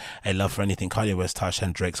hype, a love for anything Kanye West touched,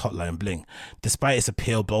 and Drake's Hotline Bling. Despite its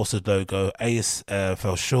appeal bolstered logo, Ace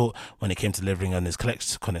fell short when it came to delivering on his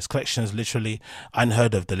collections. Literally,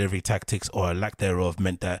 unheard of delivery tactics, or a lack thereof,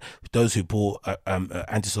 meant that those who bought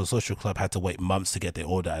Antisocial Social Club had to wait months to get their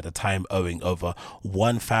order, at the time owing over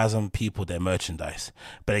 1,000 people their merchandise.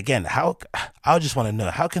 But again, I just want to know,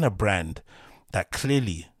 how can a brand that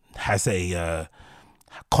clearly has a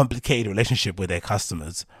complicated relationship with their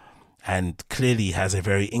customers and clearly has a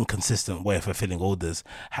very inconsistent way of fulfilling orders,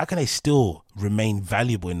 how can they still remain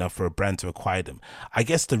valuable enough for a brand to acquire them? I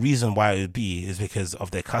guess the reason why it would be is because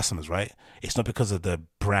of their customers, right? It's not because of the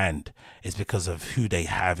brand, it's because of who they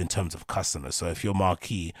have in terms of customers. So if you're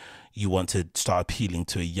Marquee, you want to start appealing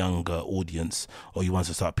to a younger audience, or you want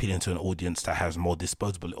to start appealing to an audience that has more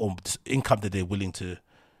disposable or income that they're willing to,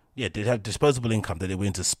 they have disposable income that they're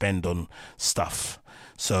willing to spend on stuff.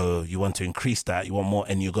 So you want to increase that, you want more,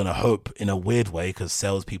 and you're going to hope in a weird way, because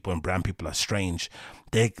salespeople and brand people are strange.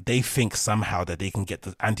 They think somehow that they can get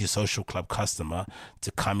the Antisocial Club customer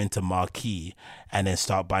to come into Marquee and then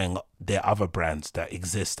start buying their other brands that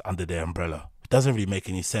exist under their umbrella. It doesn't really make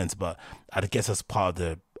any sense, but I guess that's part of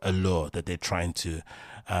the allure that they're trying to,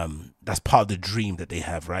 that's part of the dream that they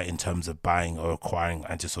have, right, in terms of buying or acquiring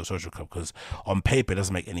Antisocial Social Club. Because on paper, it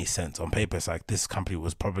doesn't make any sense. On paper, it's like this company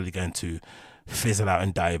was probably going to fizzle out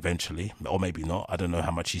and die eventually, or maybe not. I don't know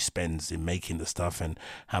how much he spends in making the stuff and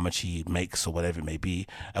how much he makes or whatever it may be.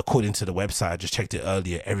 According to the website, I just checked it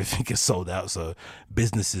earlier, everything is sold out. So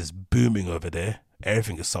business is booming over there.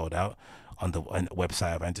 Everything is sold out on the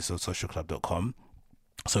website of antisocialclub.com.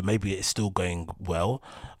 So maybe it's still going well,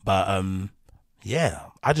 but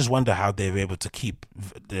I just wonder how they're able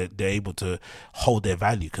to hold their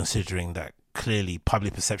value, considering that clearly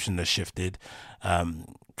public perception has shifted.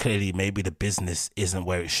 Clearly maybe the business isn't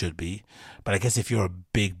where it should be. But I guess if you're a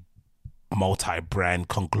big multi-brand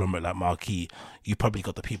conglomerate like Marquee, you probably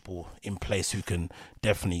got the people in place who can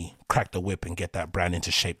definitely crack the whip and get that brand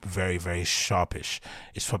into shape very, very sharpish.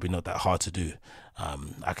 It's probably not that hard to do.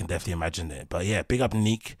 I can definitely imagine it. But yeah, big up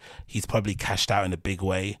Neek. He's probably cashed out in a big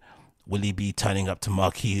way. Will he be turning up to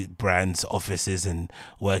Marquee Brands offices and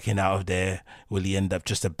working out of there? Will he end up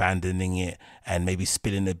just abandoning it and maybe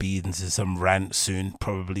spilling the beans in some rant soon?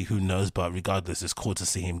 Probably, who knows? But regardless, it's cool to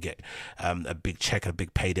see him get a big check, a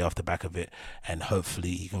big payday off the back of it. And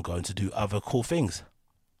hopefully he can go on to do other cool things.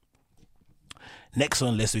 Next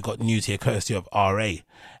on the list, we got news here courtesy of RA,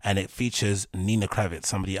 and it features Nina Kraviz,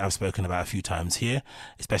 somebody I've spoken about a few times here,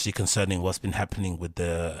 especially concerning what's been happening with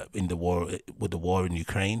the war in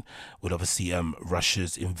Ukraine, with obviously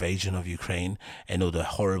Russia's invasion of Ukraine and all the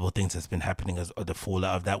horrible things that's been happening as the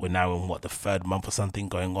fallout of that. We're now in the third month or something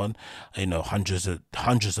going on. Hundreds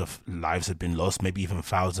of lives have been lost, maybe even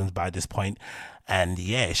thousands by this point. And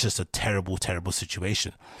yeah, it's just a terrible, terrible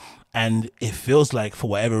situation. And it feels like, for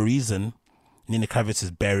whatever reason, Nina Kraviz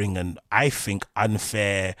is bearing an, I think,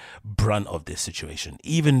 unfair brunt of this situation.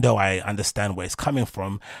 Even though I understand where it's coming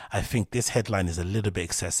from, I think this headline is a little bit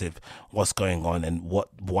excessive. What's going on and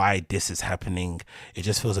why this is happening, it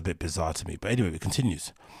just feels a bit bizarre to me. But anyway, it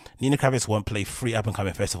continues. Nina Kraviz won't play 3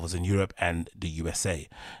 up-and-coming festivals in Europe and the USA.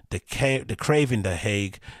 The Crave in The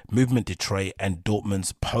Hague, Movement Detroit, and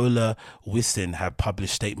Dortmund's Polar Wissen have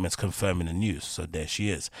published statements confirming the news. So there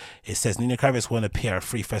she is. It says Nina Kraviz won't appear at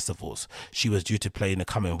 3 festivals she was due to play in the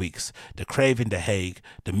coming weeks. The Crave in The Hague,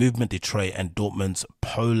 the Movement Detroit, and Dortmund's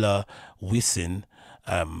Polar Wissen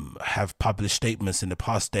have published statements in the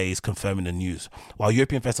past days confirming the news. While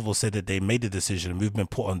European festivals said that they made the decision, the movement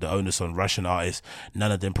put on the onus on Russian artists.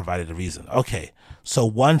 None of them provided a reason. Okay, so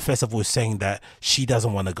one festival is saying that she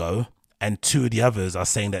doesn't want to go, and 2 of the others are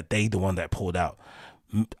saying that they the one that pulled out.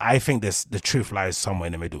 I think the truth lies somewhere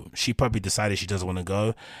in the middle. She probably decided she doesn't want to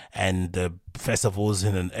go, and the festivals,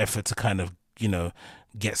 in an effort to kind of,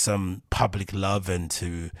 get some public love and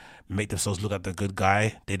to make themselves look like the good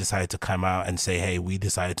guy, they decided to come out and say, hey, we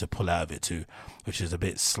decided to pull out of it too, which is a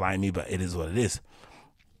bit slimy, but it is what it is.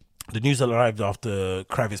 The news arrived after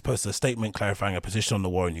Kraviz posted a statement clarifying her position on the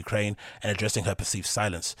war in Ukraine and addressing her perceived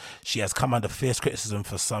silence. She has come under fierce criticism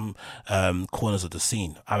for some corners of the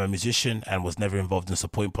scene. I'm a musician and was never involved in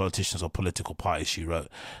supporting politicians or political parties, she wrote.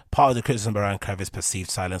 Part of the criticism around Kraviz's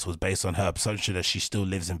perceived silence was based on her assumption that she still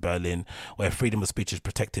lives in Berlin, where freedom of speech is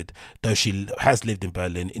protected. Though she has lived in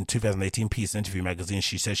Berlin, in 2018 piece in Interview magazine,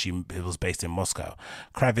 she said she was based in Moscow.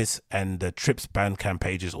 Kraviz and the Trips Bandcamp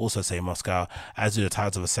pages also say Moscow, as do the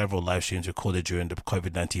titles of several live streams recorded during the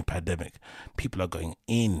COVID-19 pandemic. People are going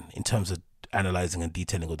in terms of analyzing and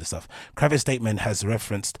detailing all this stuff. Kraviz's statement has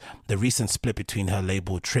referenced the recent split between her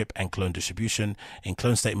label Trip and Clone Distribution. In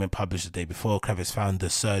Clone's statement published the day before, Kraviz found the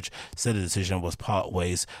surge said the decision was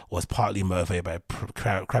partly motivated by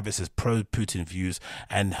Kraviz's pro-Putin views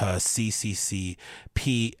and her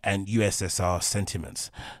CCCP and USSR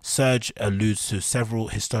sentiments. Surge alludes to several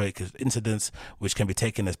historic incidents which can be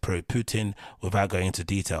taken as pro-Putin without going into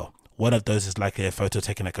detail. One of those is likely a photo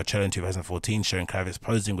taken at Coachella in 2014 showing Kraviz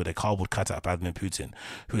posing with a cardboard cutout of Vladimir Putin,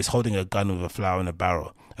 who is holding a gun with a flower in a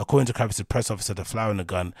barrel. According to Kraviz's press officer, the flower in the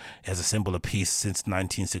gun is a symbol of peace since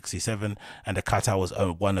 1967, and the cutout was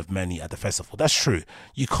one of many at the festival. That's true.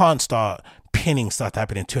 You can't start pinning stuff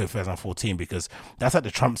happening in 2014 because that's like the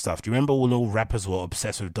Trump stuff. Do you remember all rappers were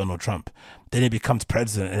obsessed with Donald Trump? Then he becomes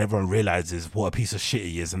president and everyone realizes what a piece of shit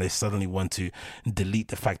he is, and they suddenly want to delete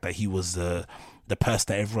the fact that he was the person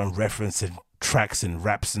that everyone referenced in tracks and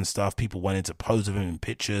raps and stuff. People wanted to pose with him in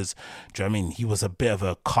pictures. Do you know what I mean? He was a bit of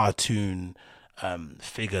a cartoon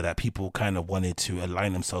figure that people kind of wanted to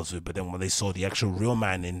align themselves with, but then when they saw the actual real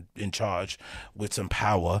man in charge with some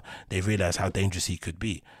power, they realized how dangerous he could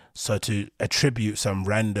be. So to attribute some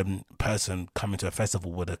random person coming to a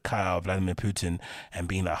festival with a cutout of Vladimir Putin and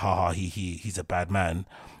being like, haha, he's a bad man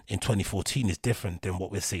in 2014 is different than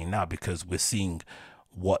what we're seeing now, because we're seeing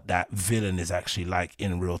what that villain is actually like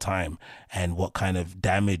in real time and what kind of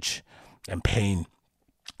damage and pain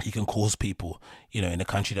he can cause people, in a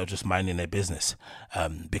country that are just minding their business,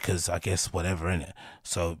 because I guess whatever, innit?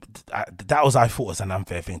 So that was, I thought, was an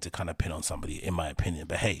unfair thing to kind of pin on somebody, in my opinion.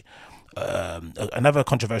 But hey, another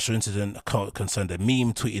controversial incident concerned a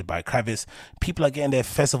meme tweeted by Kraviz. People are getting their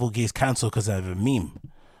festival gigs cancelled because of a meme.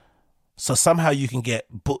 So somehow you can get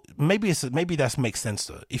maybe that makes sense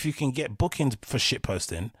though. If you can get bookings for shit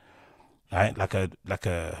posting, right? Like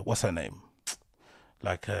a what's her name?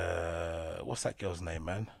 What's that girl's name,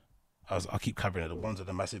 man? I'll keep covering it. The ones with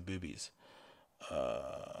the massive boobies.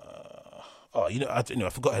 I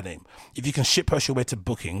forgot her name. If you can shit post your way to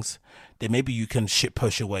bookings, then maybe you can shit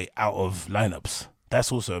post your way out of lineups.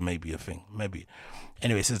 That's also maybe a thing. Maybe.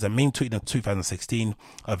 Anyway, it says the meme tweet in 2016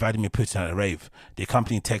 of Vladimir Putin at a rave. The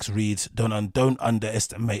accompanying text reads, don't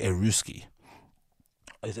underestimate a Ruski.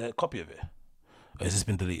 Is there a copy of it? Or has this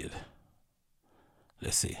been deleted?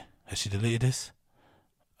 Let's see. Has she deleted this?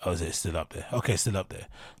 Oh, is it still up there? Okay, still up there.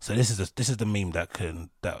 So this is the meme that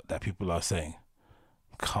people are saying.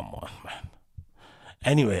 Come on, man.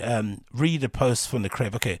 Anyway, read the post from the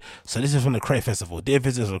Crave. Okay, so this is from the Crave Festival. Dear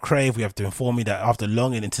visitors of Crave, we have to inform you that after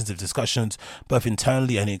long and intensive discussions, both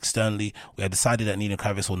internally and externally, we have decided that Nina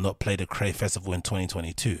Kraviz will not play the Crave Festival in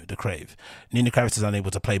 2022. The Crave. Nina Kraviz is unable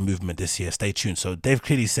to play Movement this year. Stay tuned. So they've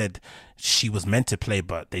clearly said she was meant to play,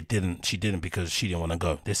 but they didn't. She didn't because she didn't want to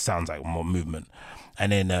go. This sounds like more Movement.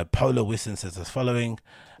 And then Polo Wilson says as following.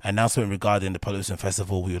 Announcement regarding the Polo Wilson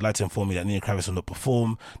Festival. We would like to inform you that Nina Kraviz will not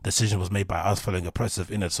perform. The decision was made by us following a process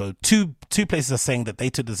of inner. So two places are saying that they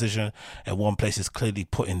took the decision, and one place is clearly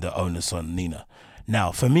putting the onus on Nina.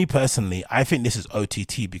 Now, for me personally, I think this is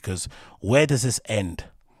OTT, because where does this end?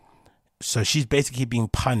 So she's basically being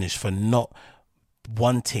punished for not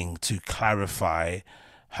wanting to clarify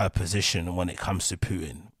her position when it comes to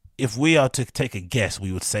Putin. If we are to take a guess,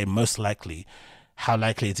 we would say most likely, how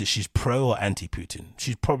likely is it she's pro or anti-Putin?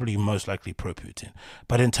 She's probably most likely pro-Putin.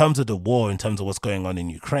 But in terms of the war, in terms of what's going on in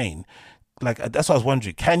Ukraine, like, that's what I was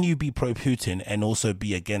wondering. Can you be pro-Putin and also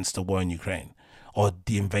be against the war in Ukraine? Or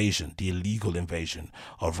the invasion, the illegal invasion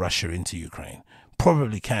of Russia into Ukraine?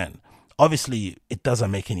 Probably can. Obviously, it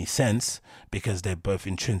doesn't make any sense because they're both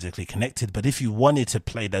intrinsically connected. But if you wanted to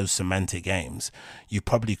play those semantic games, you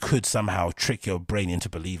probably could somehow trick your brain into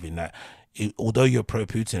believing that although you're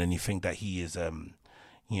pro-Putin and you think that he is,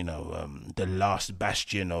 the last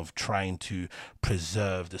bastion of trying to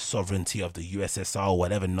preserve the sovereignty of the USSR or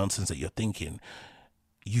whatever nonsense that you're thinking,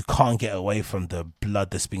 you can't get away from the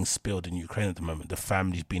blood that's being spilled in Ukraine at the moment. The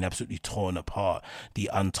family's been absolutely torn apart. The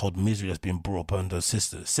untold misery that's been brought upon those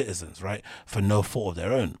citizens, right, for no fault of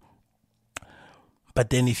their own. But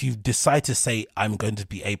then if you decide to say, I'm going to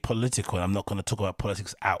be apolitical and I'm not going to talk about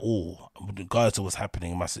politics at all, regardless of what's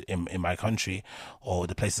happening in my country or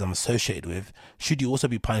the places I'm associated with, should you also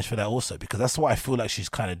be punished for that also? Because that's what I feel like she's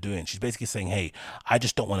kind of doing. She's basically saying, hey, I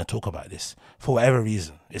just don't want to talk about this for whatever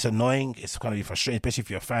reason. It's annoying. It's going to be frustrating, especially if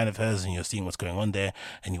you're a fan of hers and you're seeing what's going on there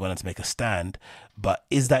and you want to make a stand. But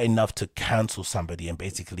is that enough to cancel somebody and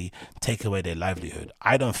basically take away their livelihood?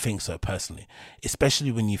 I don't think so, personally,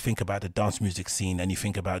 especially when you think about the dance music scene and you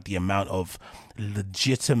think about the amount of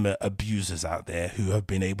legitimate abusers out there who have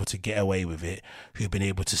been able to get away with it, who've been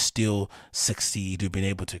able to still succeed, who've been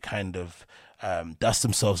able to kind of dust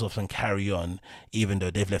themselves off and carry on, even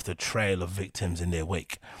though they've left a trail of victims in their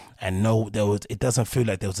wake. And no, it doesn't feel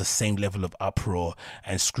like there was the same level of uproar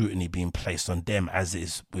and scrutiny being placed on them as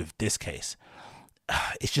is with this case.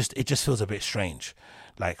 It just feels a bit strange.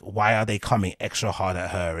 Like, why are they coming extra hard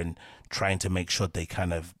at her and trying to make sure they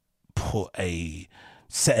kind of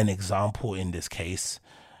set an example in this case,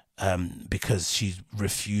 because she's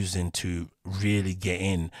refusing to really get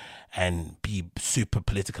in and be super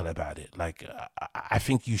political about it. Like, I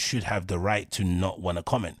think you should have the right to not want to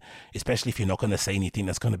comment, especially if you're not going to say anything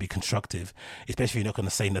that's going to be constructive, especially if you're not going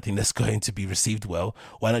to say nothing that's going to be received well.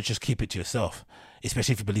 Why not just keep it to yourself?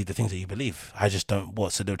 Especially if you believe the things that you believe. I just don't.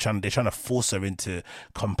 So they're trying to force her into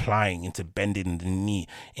complying, into bending the knee,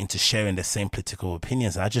 into sharing the same political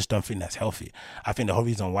opinions. And I just don't think that's healthy. I think the whole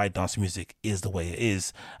reason why dance music is the way it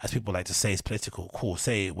is, as people like to say, is political. Cool,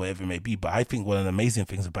 say it, whatever it may be. But I think one of the amazing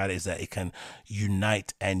things about it is that it can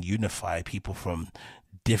unite and unify people from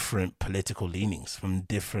different political leanings, from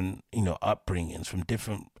different, upbringings, from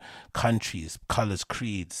different countries, colors,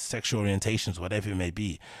 creeds, sexual orientations, whatever it may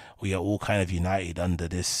be. We are all kind of united under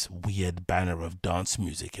this weird banner of dance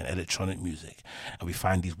music and electronic music, and we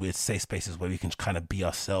find these weird safe spaces where we can kind of be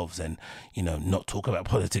ourselves and not talk about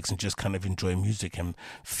politics and just kind of enjoy music and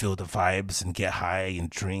feel the vibes and get high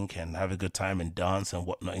and drink and have a good time and dance and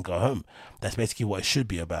whatnot and go home. That's basically what it should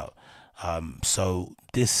be about. So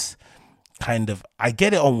this kind of, I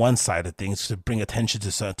get it on one side of things to bring attention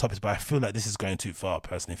to certain topics, but I feel like this is going too far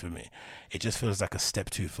personally for me. It just feels like a step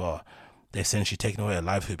too far. They're essentially taking away her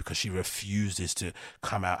livelihood because she refuses to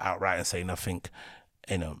come out outright and say nothing,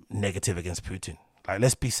 negative against Putin. Like,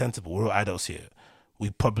 let's be sensible. We're all adults here. We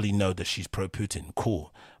probably know that she's pro-Putin.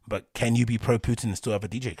 Cool. But can you be pro-Putin and still have a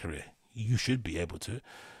DJ career? You should be able to.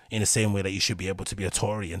 In the same way that you should be able to be a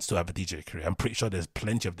Tory and still have a DJ career. I'm pretty sure there's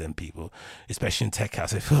plenty of them people, especially in tech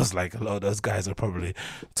house. It feels like a lot of those guys are probably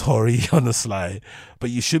Tory on the sly. But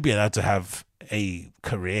you should be allowed to have a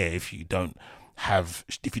career if you don't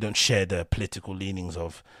share the political leanings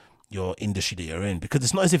of your industry that you're in. Because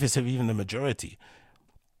it's not as if it's even the majority.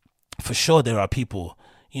 For sure, there are people,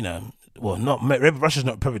 Russia's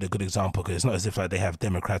not probably a good example because it's not as if like they have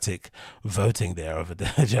democratic voting there over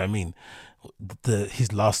there. Do you know what I mean?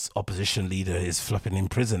 His last opposition leader is flipping in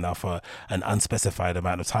prison now for an unspecified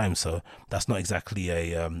amount of time, so that's not exactly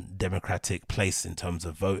a democratic place in terms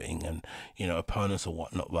of voting and opponents or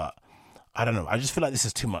whatnot. But I don't know. I just feel like this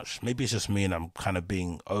is too much. Maybe it's just me and I'm kind of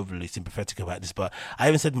being overly sympathetic about this. But I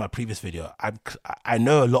even said in my previous video, I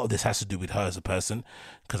know a lot of this has to do with her as a person.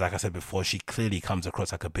 Because like I said before, she clearly comes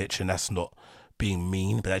across like a bitch. And that's not being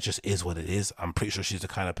mean, but that just is what it is. I'm pretty sure she's the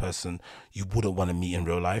kind of person you wouldn't want to meet in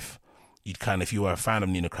real life. You'd kind of, if you were a fan of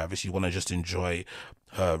Nina Kraviz, you want to just enjoy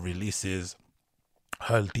her releases,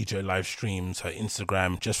 her DJ live streams, her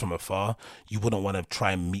Instagram, just from afar. You wouldn't want to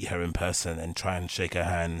try and meet her in person and try and shake her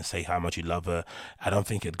hand and say how much you love her. I don't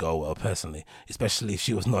think it'd go well personally, especially if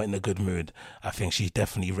she was not in a good mood. I think she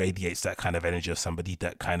definitely radiates that kind of energy of somebody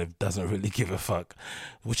that kind of doesn't really give a fuck,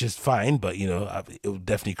 which is fine, but you know, it will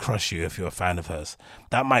definitely crush you if you're a fan of hers.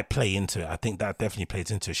 That might play into it. I think that definitely plays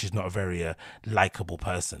into it. She's not a very likable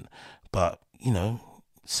person, but you know,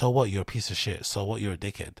 so what? You're a piece of shit. So what? You're a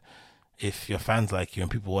dickhead. If your fans like you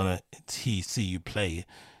and people want to see you play,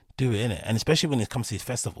 do it, innit? And especially when it comes to these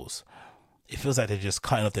festivals, it feels like they're just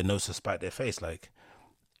cutting off their nose to spite their face. Like,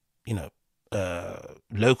 you know,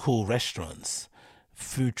 local restaurants,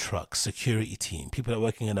 food trucks, security team, people that are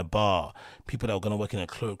working in a bar, people that are going to work in a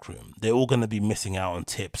cloakroom, they're all going to be missing out on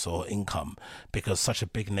tips or income because such a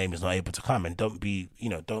big name is not able to come. And don't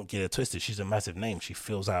get it twisted. She's a massive name. She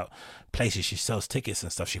fills out places. She sells tickets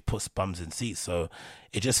and stuff. She puts bums in seats. So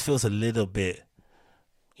it just feels a little bit,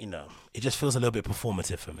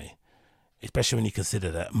 performative for me, especially when you consider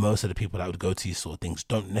that most of the people that would go to these sort of things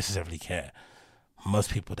don't necessarily care.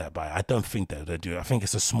 Most people that buy, I don't think that they do. I think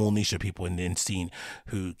it's a small niche of people in the scene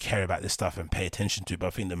who care about this stuff and pay attention to it. But I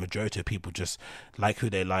think the majority of people just like who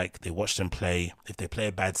they like. They watch them play. If they play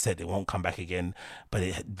a bad set, they won't come back again. But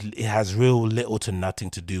it has real little to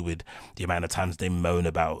nothing to do with the amount of times they moan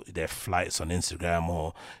about their flights on Instagram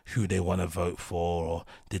or who they want to vote for, or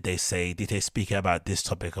did they speak about this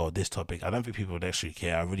topic or this topic. I don't think people would actually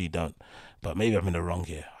care. I really don't. But maybe I'm in the wrong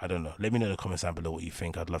here. I don't know. Let me know in the comments down below what you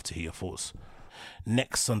think. I'd love to hear your thoughts.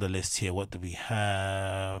 Next on the list here, what do we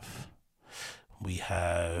have? We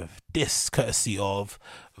have this courtesy of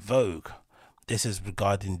Vogue. This is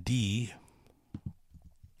regarding the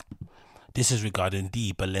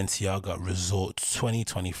Balenciaga Resort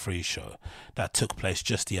 2023 show that took place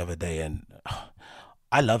just the other day, and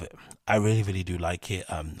I love it. I really, really do like it.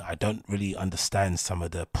 I don't really understand some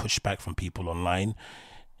of the pushback from people online,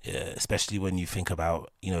 especially when you think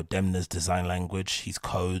about, Demna's design language, his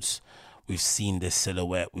codes. We've seen this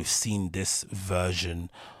silhouette, we've seen this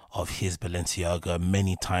version of his Balenciaga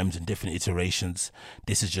many times in different iterations.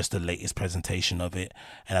 This is just the latest presentation of it,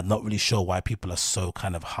 and I'm not really sure why people are so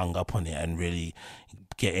kind of hung up on it and really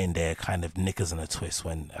getting their kind of knickers in a twist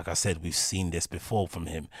when, like I said, we've seen this before from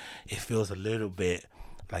him. It feels a little bit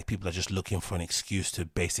like people are just looking for an excuse to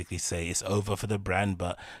basically say it's over for the brand.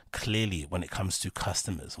 But clearly when it comes to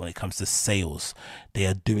customers, when it comes to sales, they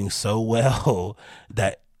are doing so well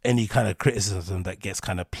that any kind of criticism that gets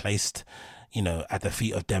kind of placed, at the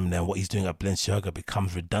feet of Demna and what he's doing at Balenciaga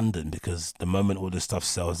becomes redundant, because the moment all this stuff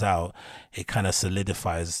sells out, it kind of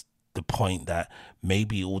solidifies the point that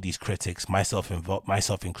maybe all these critics, myself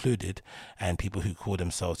included, and people who call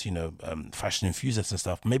themselves, fashion enthusiasts and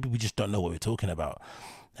stuff, maybe we just don't know what we're talking about.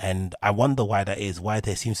 And I wonder why that is, why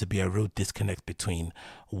there seems to be a real disconnect between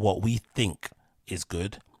what we think is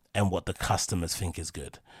good and what the customers think is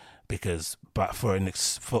good. But for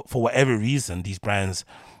whatever reason, these brands,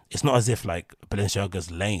 it's not as if like Balenciaga's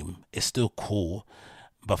lame. It's still cool,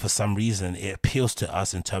 but for some reason it appeals to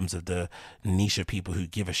us in terms of the niche of people who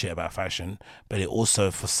give a shit about fashion. But it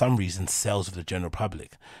also, for some reason, sells with the general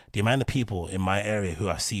public. The amount of people in my area who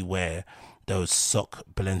I see wear those sock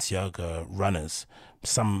Balenciaga runners,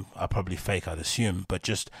 some are probably fake, I'd assume, but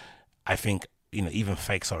just I think, even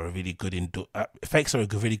fakes are a really good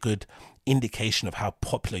really good indication of how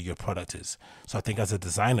popular your product is. So I think as a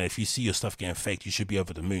designer, if you see your stuff getting faked, you should be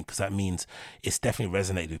over the moon, because that means it's definitely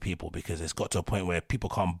resonated with people, because it's got to a point where people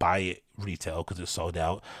can't buy it retail because it's sold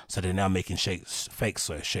out. So they're now making fakes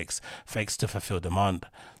to fulfill demand.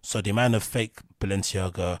 So the amount of fake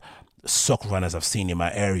Balenciaga sock runners I've seen in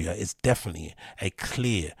my area is definitely a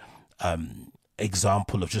clear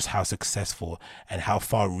example of just how successful and how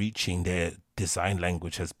far-reaching their design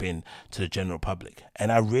language has been to the general public.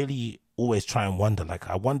 And I really always try and wonder,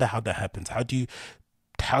 I wonder how that happens. How do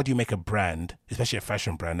you make a brand, especially a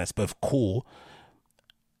fashion brand, that's both cool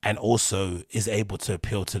and also is able to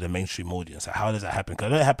appeal to the mainstream audience? How does that happen? Because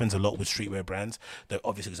I know it happens a lot with streetwear brands. The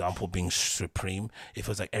obvious example being Supreme. It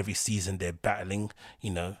feels like every season they're battling,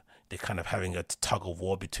 they're kind of having a tug of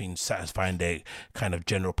war between satisfying their kind of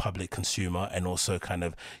general public consumer and also kind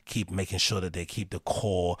of keep making sure that they keep the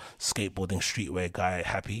core skateboarding streetwear guy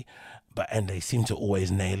happy. And they seem to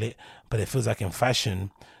always nail it. But it feels like in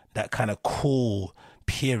fashion, that kind of cool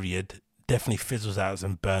period definitely fizzles out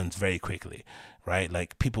and burns very quickly, right?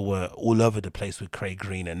 Like people were all over the place with Craig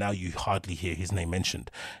Green, and now you hardly hear his name mentioned.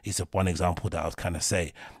 He's one example that I was kind of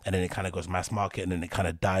say, and then it kind of goes mass market, and then it kind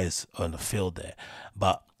of dies on the field there.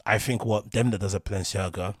 But I think what Demna does at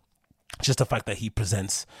Balenciaga, just the fact that he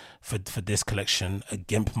presents for this collection a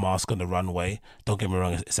GIMP mask on the runway. Don't get me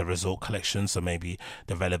wrong, it's a resort collection, so maybe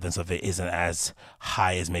the relevance of it isn't as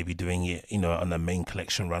high as maybe doing it, you know, on the main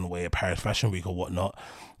collection runway at Paris Fashion Week or whatnot.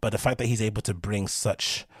 But the fact that he's able to bring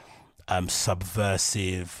such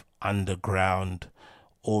subversive, underground,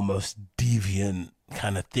 almost deviant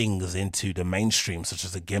kind of things into the mainstream, such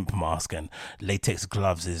as a GIMP mask and latex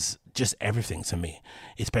gloves, is just everything to me,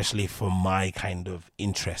 especially for my kind of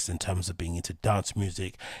interest in terms of being into dance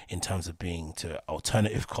music, in terms of being to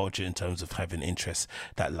alternative culture, in terms of having interests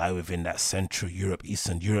that lie within that Central Europe,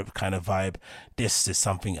 Eastern Europe kind of vibe. This is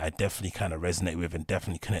something I definitely kind of resonate with and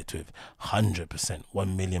definitely connect with 100%,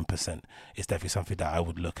 1,000,000%. It's definitely something that I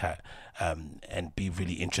would look at and be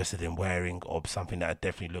really interested in wearing, or something that I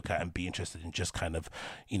definitely look at and be interested in just kind of,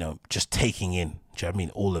 you know, just taking in. Do you know what I mean?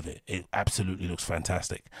 All of it. It absolutely looks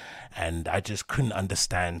fantastic. And I just couldn't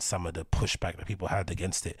understand some of the pushback that people had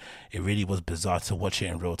against it. It really was bizarre to watch it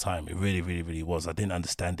in real time. It really, really, really was. I didn't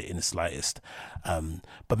understand it in the slightest.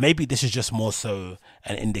 But maybe this is just more so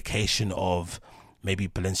an indication of maybe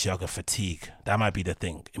Balenciaga fatigue. That might be the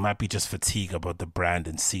thing. It might be just fatigue about the brand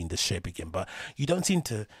and seeing the shape again. But you don't seem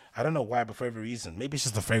to, I don't know why, but for every reason, maybe it's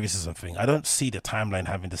just a favoritism thing. I don't see the timeline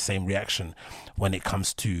having the same reaction when it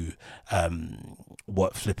comes to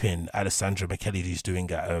what flipping Alessandro Michele is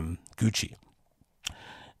doing at Gucci.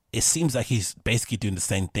 It seems like he's basically doing the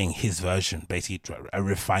same thing, his version, basically a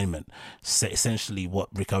refinement. So essentially what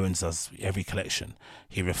Rick Owens does every collection.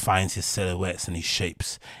 He refines his silhouettes and his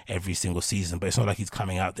shapes every single season, but it's not like he's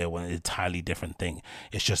coming out there with an entirely different thing.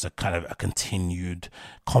 It's just a kind of a continued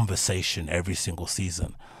conversation every single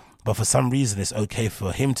season. But for some reason, it's okay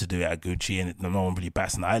for him to do it at Gucci, and no one really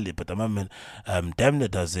bats an eyelid. But the moment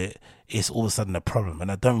Demna does it, it's all of a sudden a problem,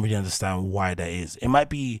 and I don't really understand why that is. It might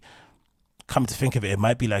be, come to think of it, it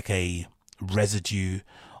might be like a residue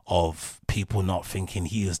of people not thinking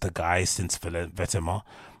he is the guy since Vetements.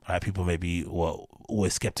 Right? People maybe were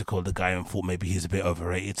always skeptical of the guy and thought maybe he's a bit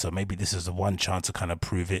overrated. So maybe this is the one chance to kind of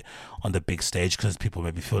prove it on the big stage, because people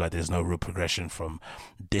maybe feel like there's no real progression from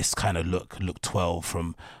this kind of look 12,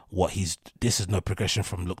 from what this is no progression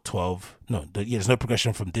from look 12. There's no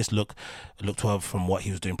progression from this look 12 from what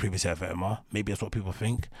he was doing previously at Vetements. Maybe that's what people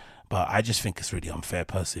think. But I just think it's really unfair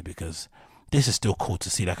personally, because this is still cool to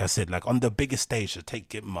see. Like I said, like on the biggest stage, to take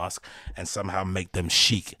GIMP mask and somehow make them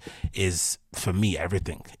chic is, for me,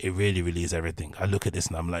 everything. It really, really is everything. I look at this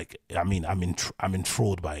and I'm like, I'm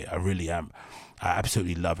enthralled by it. I really am. I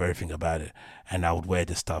absolutely love everything about it, and I would wear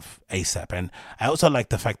this stuff ASAP. And I also like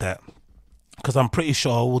the fact that, because I'm pretty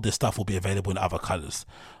sure all this stuff will be available in other colors,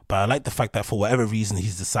 but I like the fact that for whatever reason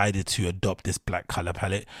he's decided to adopt this black color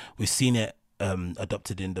palette. We've seen it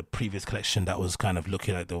adopted in the previous collection that was kind of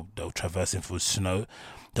looking like they were traversing through snow.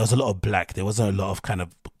 There was a lot of black. There wasn't a lot of kind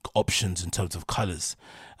of options in terms of colors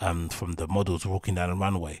from the models walking down the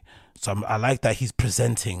runway. So I like that he's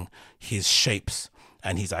presenting his shapes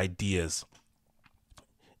and his ideas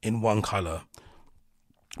in one color,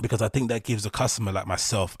 because I think that gives a customer like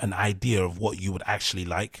myself an idea of what you would actually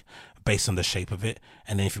like based on the shape of it.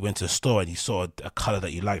 And then if you went to a store and you saw a color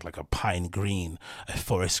that you like a pine green, a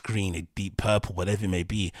forest green, a deep purple, whatever it may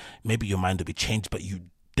be, maybe your mind will be changed, but you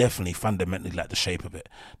definitely fundamentally like the shape of it.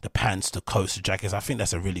 The pants, the coats, the jackets, I think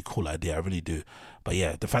that's a really cool idea. I really do. But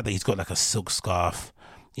yeah, the fact that he's got like a silk scarf,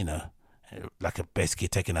 you know, like basically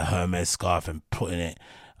taking a Hermes scarf and putting it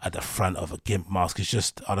at the front of a GIMP mask is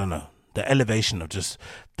just, I don't know, the elevation of just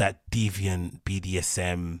that deviant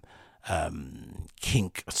BDSM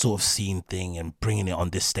kink sort of scene thing and bringing it on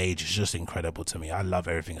this stage is just incredible to me. I love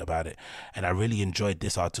everything about it, and I really enjoyed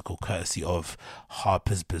this article courtesy of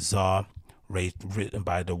Harper's Bazaar, written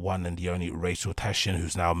by the one and the only Rachel Tashian,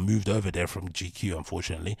 who's now moved over there from GQ,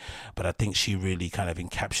 unfortunately. But I think she really kind of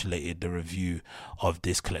encapsulated the review of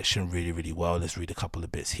this collection really, really well. Let's read a couple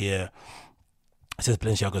of bits here. It says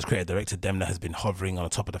Balenciaga's creative director Demna has been hovering on the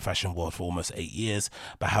top of the fashion world for almost 8 years,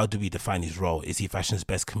 but how do we define his role? Is he fashion's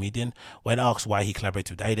best comedian? When asked why he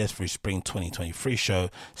collaborated with Adidas for his spring 2023 show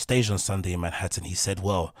staged on Sunday in Manhattan, he said,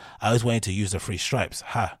 well, I always wanted to use the three stripes,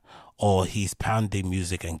 or he's pounding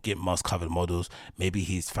music and gimp mask covered models. Maybe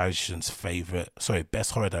he's fashion's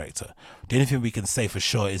best horror director. The only thing we can say for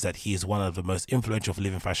sure is that he is one of the most influential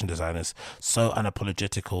living fashion designers, so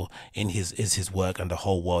unapologetical in his work, and the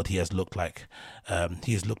whole world he has looked like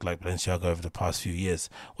Balenciaga over the past few years,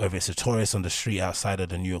 whether it's a tourist on the street outside of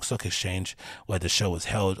the New York Stock Exchange where the show was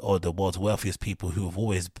held, or the world's wealthiest people who have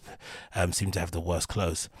always seemed to have the worst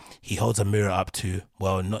clothes. He holds a mirror up to,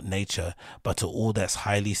 well, not nature, but to all that's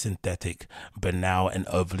highly synthetic, banal and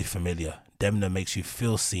overly familiar. Demna makes you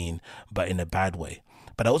feel seen, but in a bad way.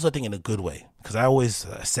 But I also think in a good way, because I always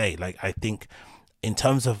say, like, I think in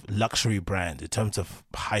terms of luxury brands, in terms of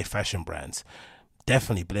high fashion brands,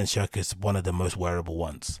 definitely Balenciaga is one of the most wearable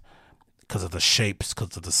ones because of the shapes,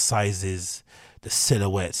 because of the sizes, the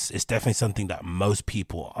silhouettes. It's definitely something that most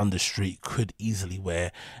people on the street could easily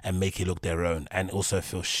wear and make it look their own, and also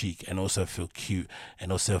feel chic, and also feel cute,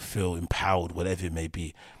 and also feel empowered, whatever it may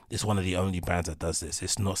be. It's one of the only brands that does this.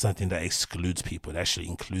 It's not something that excludes people. It actually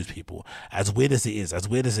includes people. As weird as it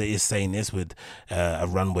is saying this with a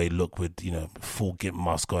runway look with, you know, full gimp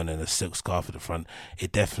mask on and a silk scarf at the front,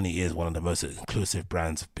 it definitely is one of the most inclusive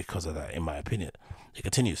brands because of that, in my opinion. It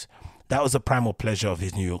continues. That was the primal pleasure of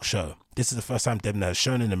his New York show. This is the first time Demna has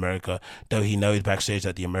shown in America, though he knows backstage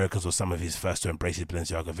that the Americas were some of his first to embrace his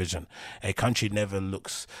Balenciaga vision. A country never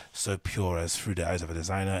looks so pure as through the eyes of a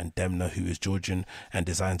designer, and Demna, who is Georgian and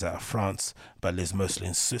designs out of France but lives mostly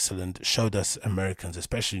in Switzerland, showed us Americans,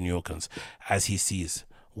 especially New Yorkers, as he sees.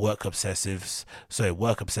 Work obsessives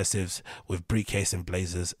with briefcase and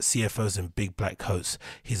blazers, CFOs in big black coats.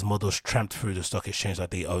 His models tramped through the stock exchange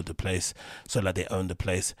like they owned the place.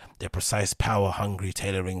 Their precise, power-hungry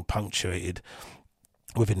tailoring punctuated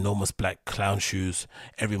with enormous black clown shoes.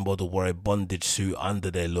 Every model wore a bondage suit under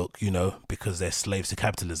their look, you know, because they're slaves to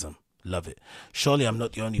capitalism. Love it. Surely I'm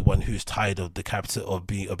not the only one who's tired of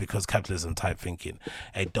the because capitalism type thinking.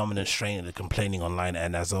 A dominant strain of the complaining online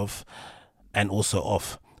and also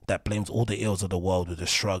off, that blames all the ills of the world with a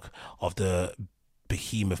shrug of the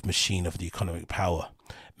behemoth machine of the economic power.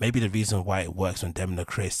 Maybe the reason why it works when Demna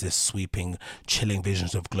creates this sweeping, chilling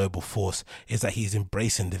visions of global force is that he's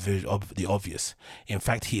embracing the obvious. In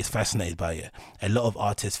fact, he is fascinated by it. A lot of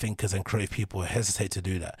artists, thinkers and creative people hesitate to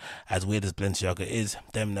do that. As weird as Balenciaga is,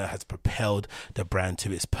 Demna has propelled the brand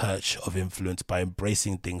to its perch of influence by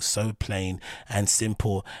embracing things so plain and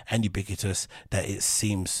simple and ubiquitous that it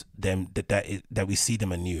seems that we see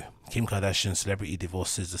them anew. Kim Kardashian, celebrity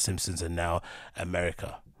divorces, The Simpsons, and now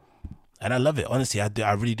America. And I love it. Honestly,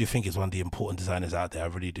 I really do think he's one of the important designers out there. I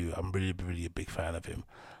really do. I'm really, really a big fan of him.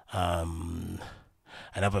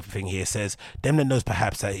 Another thing here says, Demna knows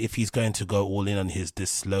perhaps that if he's going to go all in on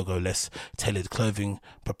this logo-less tailored clothing,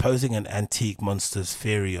 proposing an antique monster's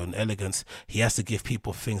theory on elegance, he has to give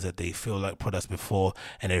people things that they feel like products before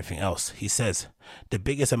and everything else. He says, the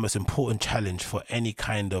biggest and most important challenge for any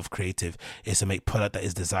kind of creative is to make product that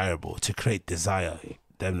is desirable, to create desire.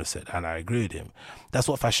 Demna said, and I agree with him. That's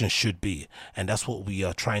what fashion should be, and that's what we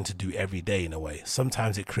are trying to do every day in a way.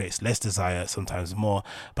 Sometimes it creates less desire, sometimes more,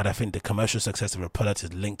 but I think the commercial success of a product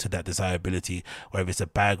is linked to that desirability, whether it's a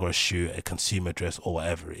bag or a shoe, a consumer dress, or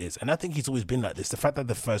whatever it is. And I think he's always been like this. The fact that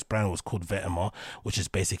the first brand was called Vêtements, which is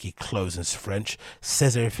basically clothes in French,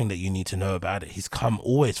 says everything that you need to know about it. He's come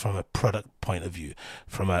always from a product point of view,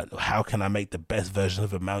 from a how can I make the best version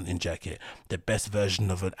of a mountain jacket, the best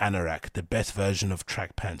version of an anorak, the best version of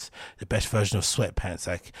track pants, the best version of sweatpants.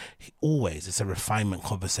 Like, always it's a refinement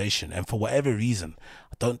conversation, and for whatever reason,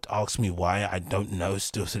 don't ask me why, I don't know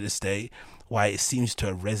still to this day, why it seems to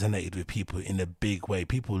have resonated with people in a big way.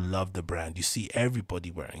 People love the brand. You see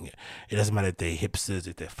everybody wearing it. It doesn't matter if they're hipsters,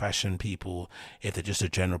 if they're fashion people, if they're just a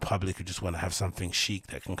general public who just want to have something chic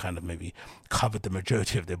that can kind of maybe cover the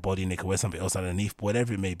majority of their body and they can wear something else underneath. But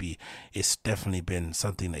whatever it may be, it's definitely been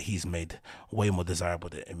something that he's made way more desirable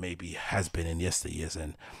than it maybe has been in yesteryears,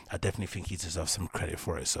 and I definitely think he deserves some credit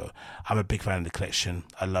for it. So I'm a big fan of the collection.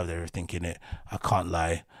 I loved everything in it. I can't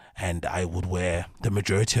lie, and I would wear the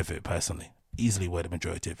majority of it personally. Easily wear the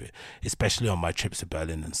majority of it, especially on my trips to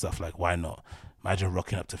Berlin and stuff. Like, why not? Imagine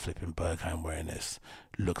rocking up to flipping Berghain wearing this.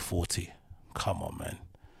 Look 40. Come on, man.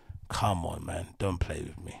 Come on, man. Don't play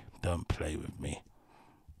with me. Don't play with me.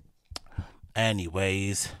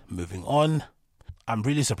 Anyways, moving on. I'm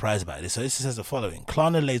really surprised about this. So this says the following.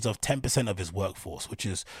 Klarna lays off 10% of his workforce, which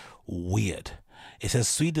is weird. It says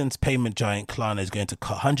Sweden's payment giant Klarna is going to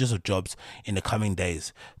cut hundreds of jobs in the coming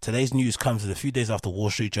days. Today's news comes as a few days after Wall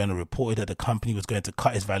Street Journal reported that the company was going to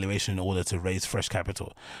cut its valuation in order to raise fresh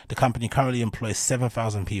capital. The company currently employs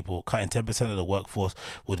 7,000 people. Cutting 10% of the workforce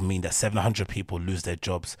would mean that 700 people lose their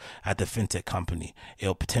jobs at the fintech company. It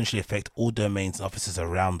will potentially affect all domains and offices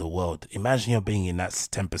around the world. Imagine you're being in that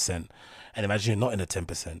 10%, and imagine you're not in the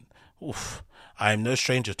 10%. Oof. I am no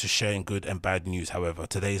stranger to sharing good and bad news. However,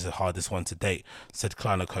 today is the hardest one to date, said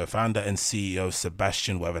Klarna co-founder and CEO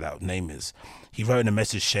Sebastian, whatever that name is. He wrote in a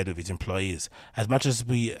message shared with his employees. As much as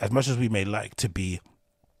we may like to be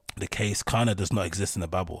the case, Klarna does not exist in a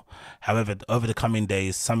bubble. However, over the coming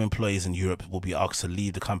days, some employees in Europe will be asked to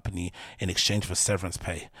leave the company in exchange for severance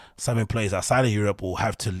pay. Some employees outside of Europe will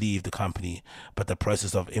have to leave the company, but the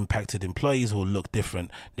process of impacted employees will look different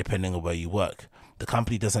depending on where you work. The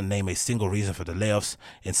company doesn't name a single reason for the layoffs.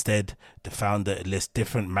 Instead, the founder lists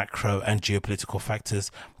different macro and geopolitical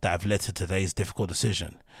factors that have led to today's difficult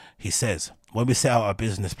decision. He says, when we set out our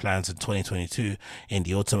business plans in 2022, in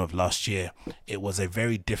the autumn of last year, it was a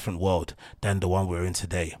very different world than the one we're in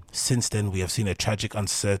today. Since then, we have seen a tragic,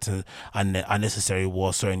 uncertain, unnecessary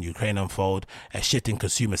war in Ukraine unfold, a shift in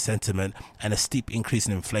consumer sentiment, and a steep increase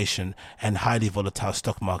in inflation and highly volatile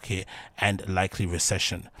stock market and likely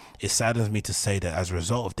recession. It saddens me to say that as a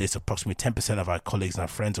result of this, approximately 10% of our colleagues and our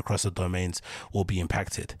friends across the domains will be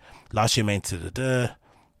impacted. Last year,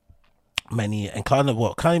 and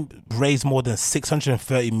Klarna raised more than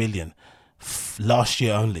 630 million last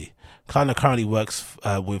year only. Klarna currently works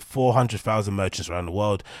with 400,000 merchants around the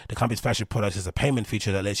world. The company's flagship product is a payment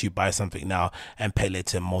feature that lets you buy something now and pay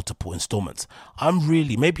later in multiple installments.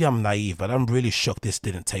 Maybe I'm naive, but I'm really shocked this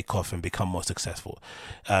didn't take off and become more successful.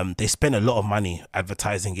 They spent a lot of money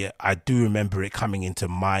advertising it. I do remember it coming into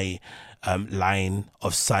my line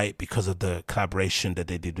of sight because of the collaboration that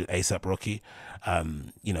they did with A$AP Rocky.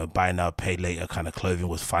 Buy now, pay later kind of clothing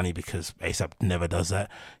was funny because A$AP never does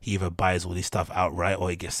that. He either buys all this stuff outright or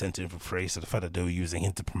he gets sent in for free. So the fact that they were using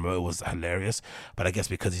him to promote it was hilarious. But I guess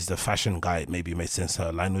because he's the fashion guy, maybe it made sense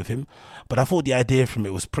to align with him. But I thought the idea from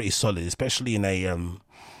it was pretty solid, especially in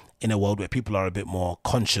a world where people are a bit more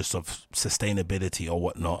conscious of sustainability or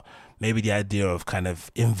whatnot. Maybe the idea of kind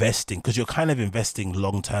of investing, because you're kind of investing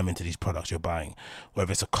long term into these products you're buying,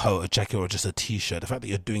 whether it's a coat, a jacket, or just a t-shirt. The fact that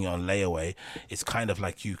you're doing it on layaway, it's kind of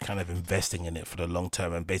like you kind of investing in it for the long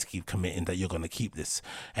term and basically committing that you're going to keep this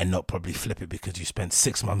and not probably flip it because you spent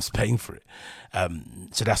 6 months paying for it.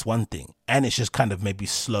 So that's one thing. And it's just kind of maybe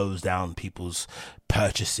slows down people's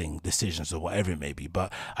purchasing decisions or whatever it may be.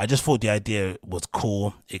 But I just thought the idea was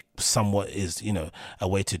cool. It somewhat is, a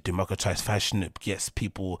way to democratize fashion. It gets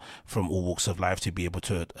people from all walks of life to be able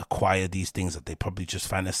to acquire these things that they probably just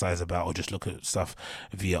fantasize about or just look at stuff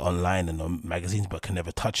via online and on magazines but can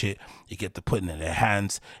never touch it. You get to put it in their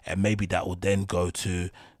hands, and maybe that will then go to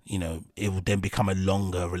it will then become a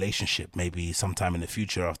longer relationship. Maybe sometime in the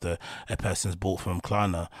future, after a person's bought from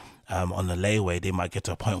Klarna on the layaway, they might get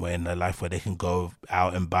to a point where in their life where they can go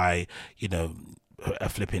out and buy a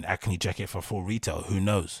flipping Acne jacket for full retail. Who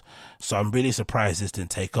knows? So I'm really surprised this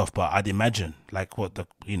didn't take off. But I'd imagine, like what the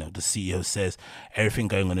CEO says, everything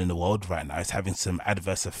going on in the world right now is having some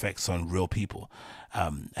adverse effects on real people.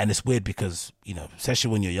 And it's weird because,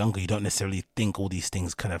 especially when you're younger, you don't necessarily think all these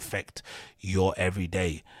things can affect your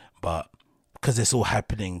everyday. But because it's all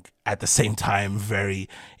happening at the same time,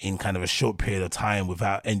 in kind of a short period of time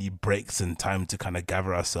without any breaks and time to kind of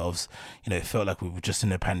gather ourselves, it felt like we were just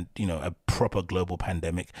in a proper global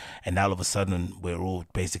pandemic. And now all of a sudden we're all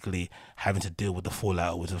basically having to deal with the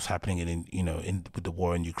fallout with what's happening with the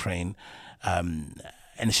war in Ukraine.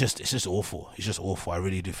 And it's just awful. It's just awful. I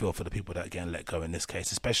really do feel for the people that are getting let go in this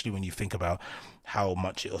case, especially when you think about how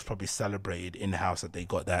much it was probably celebrated in-house that they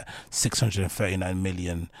got that 639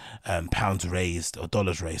 million pounds raised, or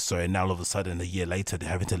dollars raised. So now all of a sudden, a year later, they're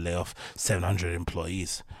having to lay off 700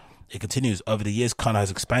 employees. It continues. Over the years, Klarna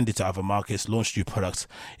has expanded to other markets, launched new products.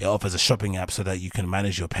 It offers a shopping app so that you can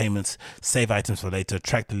manage your payments, save items for later,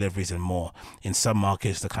 track deliveries, and more. In some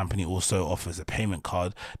markets, the company also offers a payment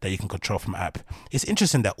card that you can control from app. It's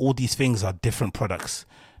interesting that all these things are different products.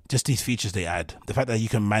 Just these features they add. The fact that you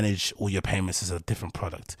can manage all your payments is a different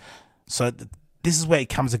product. So this is where it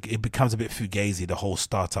becomes a bit fugazi, the whole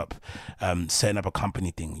startup setting up a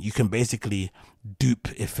company thing. You can basically dupe,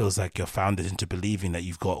 it feels like, your founders into believing that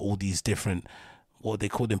you've got all these different, what they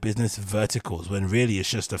call in business, verticals, when really it's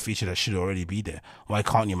just a feature that should already be there. Why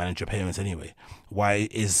can't you manage your payments anyway? Why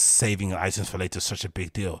is saving items for later such a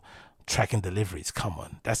big deal? Tracking deliveries, come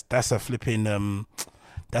on. That's a flipping,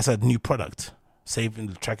 that's a new product.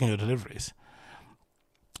 Tracking your deliveries.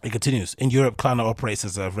 It continues. In Europe, Klarna operates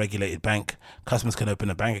as a regulated bank. Customers can open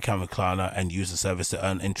a bank account with Klarna and use the service to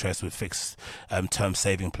earn interest with fixed term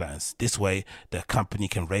saving plans. This way, the company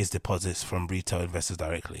can raise deposits from retail investors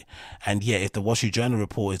directly. And yeah, if the Wall Street Journal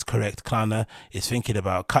report is correct, Klarna is thinking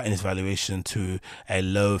about cutting its valuation to a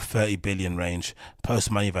low 30 billion range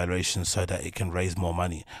post-money valuation so that it can raise more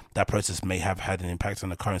money. That process may have had an impact on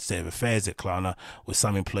the current state of affairs at Klarna, with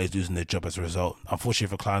some employees losing their job as a result.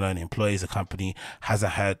 Unfortunately for Klarna and employees, the company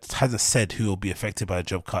hasn't said who will be affected by the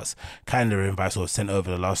job cuts. Calendar invites were sent over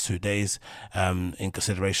the last 2 days. In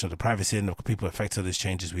consideration of the privacy and the people affected by these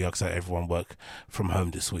changes, we ask that everyone work from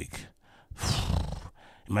home this week.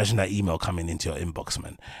 Imagine that email coming into your inbox,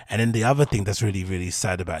 man. And then the other thing that's really, really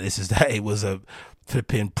sad about this is that it was a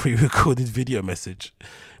flipping pre-recorded video message.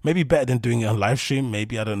 Maybe better than doing it on live stream,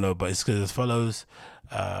 maybe, I don't know, but it's as follows.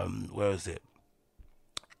 Where is it?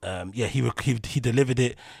 Yeah, he delivered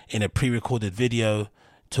it in a pre-recorded video,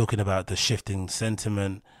 talking about the shifting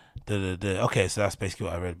sentiment. Okay, so that's basically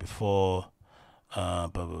what I read before.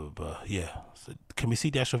 Yeah. So can we see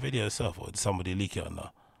the actual video itself, or did somebody leak it or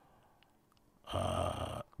not?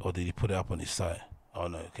 Or did he put it up on his site? Oh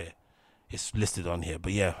no, okay. It's listed on here.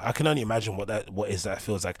 But yeah, I can only imagine what that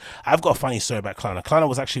feels like. I've got a funny story about Klarna. Klarna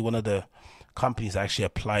was actually one of the companies I actually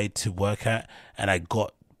applied to work at, and I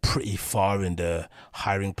got pretty far in the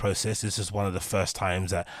hiring process. This is one of the first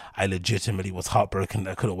times that I legitimately was heartbroken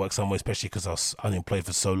that I couldn't work somewhere, especially because I was unemployed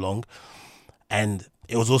for so long. And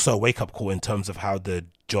it was also a wake-up call in terms of how the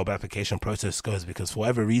job application process goes, because for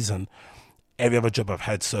whatever reason, every other job I've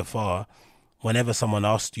had so far, whenever someone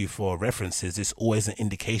asks you for references, it's always an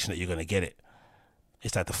indication that you're going to get it.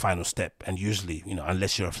 It's like the final step. And usually,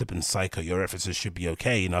 unless you're a flipping psycho, your references should be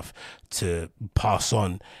okay enough to pass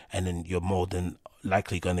on, and then you're more than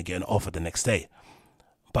likely going to get an offer the next day.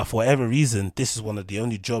 But for whatever reason, this is one of the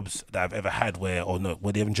only jobs that I've ever had the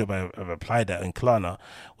only job I've applied at in Klarna,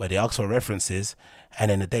 where they asked for references,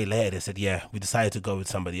 and then a day later they said, yeah, we decided to go with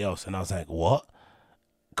somebody else. And I was like, what?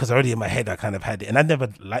 Because already in my head I kind of had it, and I never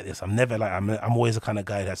like this. I'm always the kind of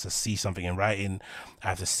guy that has to see something in writing. I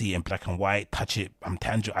have to see it in black and white, touch it. I'm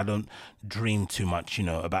tangible. I don't dream too much,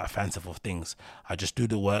 about fanciful things. I just do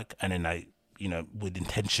the work, and then I with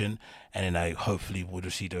intention, and then I hopefully would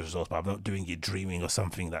receive those results, but I'm not doing it dreaming or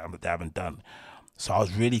something that I haven't done. So I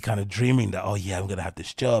was really kind of dreaming that, oh yeah, I'm going to have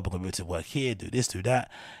this job, I'm going to be able to work here, do this, do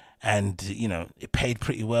that. And, it paid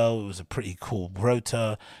pretty well. It was a pretty cool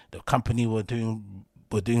rota. The company were doing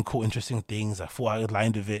cool, interesting things. I thought I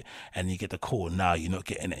aligned with it, and you get the call. Now you're not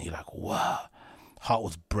getting it. And you're like, wow. Heart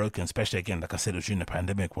was broken, especially again, like I said, it was during the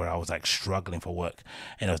pandemic where I was like struggling for work,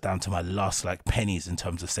 and I was down to my last like pennies in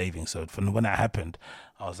terms of savings. So from when that happened,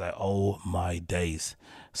 I was like, oh my days.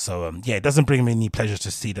 So yeah, it doesn't bring me any pleasure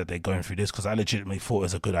to see that they're going through this, because I legitimately thought it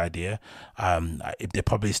was a good idea. There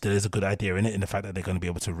probably still is a good idea in it, in the fact that they're going to be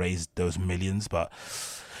able to raise those millions. But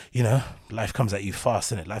life comes at you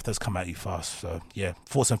fast, innit? Life does come at you fast. So yeah,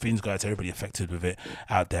 thoughts and feelings go out to everybody affected with it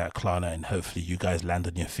out there at Klarna, and hopefully you guys land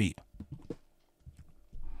on your feet.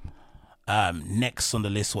 Next on the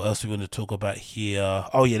list, what else we want to talk about here?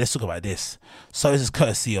 Oh yeah, let's talk about this. So this is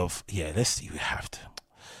courtesy of,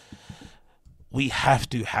 we have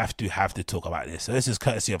to talk about this. So this is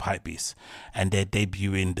courtesy of Hypebeast, and they're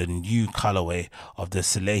debuting the new colorway of the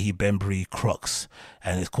Salehe Bembury Crocs,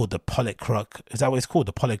 and it's called the Pollock Croc. Is that what it's called?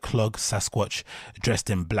 The Pollock Clog Sasquatch dressed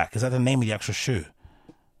in black. Is that the name of the actual shoe?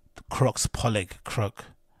 The Crocs Pollock Croc,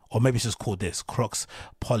 or maybe it's just called this, Crocs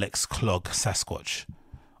Pollock's Clog Sasquatch.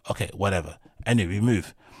 Okay, whatever. Anyway, we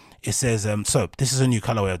move. It says, so this is a new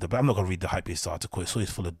colorway of but I'm not going to read the Hypebeast article. It's always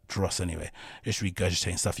full of dross anyway. Just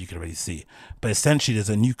regurgitating stuff you can already see. But essentially, there's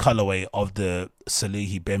a new colorway of the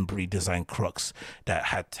Salehe Bembury design Crocs that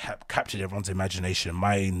had captured everyone's imagination,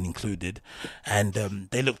 mine included. And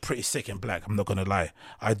they look pretty sick in black, I'm not going to lie.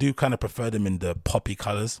 I do kind of prefer them in the poppy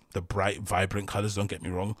colors, the bright, vibrant colors, don't get me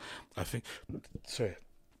wrong.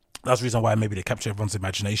 That's the reason why maybe they capture everyone's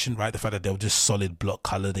imagination, right? The fact that they were just solid block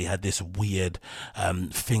color. They had this weird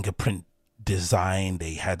fingerprint design.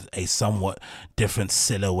 They had a somewhat different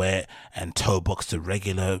silhouette and toe box to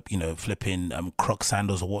regular, flipping Croc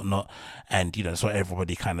sandals or whatnot. And, that's what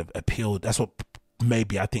everybody kind of appealed. That's what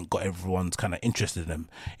maybe I think got everyone's kind of interested in them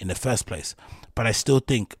in the first place. But I still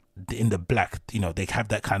think in the black, they have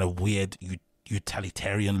that kind of weird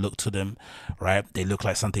utilitarian look to them, right? They look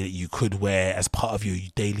like something that you could wear as part of your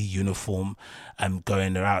daily uniform and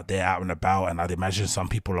going out and about. And I'd imagine some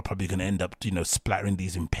people are probably going to end up, splattering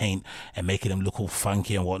these in paint and making them look all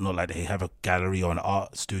funky and whatnot, like they have a gallery or an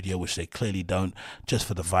art studio, which they clearly don't, just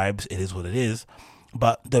for the vibes. It is what it is.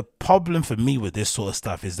 But the problem for me with this sort of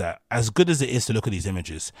stuff is that as good as it is to look at these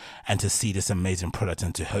images and to see this amazing product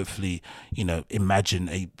and to hopefully,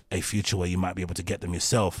 imagine a future where you might be able to get them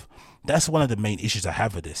yourself, that's one of the main issues I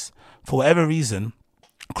have with this. For whatever reason,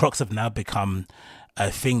 Crocs have now become a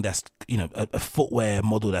thing that's, a footwear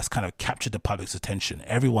model that's kind of captured the public's attention.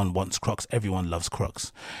 Everyone wants Crocs. Everyone loves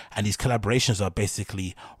Crocs. And these collaborations are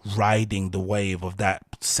basically riding the wave of that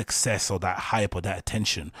success or that hype or that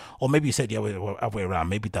attention. Or maybe you said the other way around.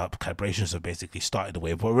 Maybe the collaborations have basically started the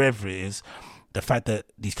wave. Wherever it is, the fact that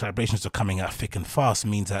these collaborations are coming out thick and fast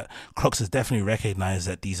means that Crocs has definitely recognized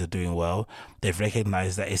that these are doing well. They've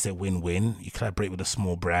recognized that it's a win-win. You collaborate with a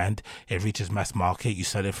small brand, it reaches mass market, you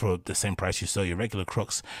sell it for the same price you sell your regular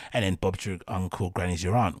Crocs, and then Bob's your uncle, Granny's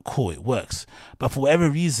your aunt. Cool, it works. But for whatever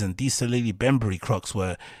reason, these Salehe Bembury Crocs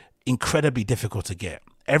were incredibly difficult to get.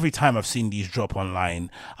 Every time I've seen these drop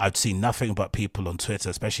online, I've seen nothing but people on Twitter,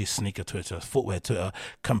 especially sneaker Twitter, footwear Twitter,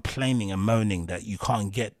 complaining and moaning that you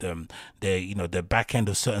can't get them. The back end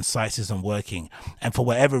of certain sites isn't working. And for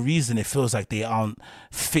whatever reason, it feels like they aren't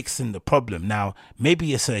fixing the problem. Now,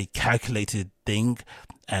 maybe it's a calculated thing.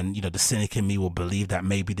 And, the cynic in me will believe that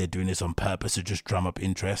maybe they're doing this on purpose to just drum up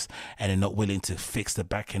interest and they're not willing to fix the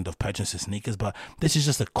back end of purchasing sneakers. But this is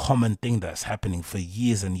just a common thing that's happening for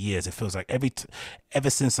years and years. It feels like ever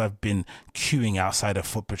since I've been queuing outside of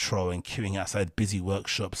Foot Patrol and queuing outside busy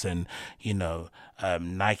workshops and,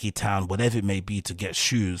 Nike Town, whatever it may be, to get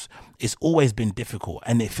shoes, it's always been difficult.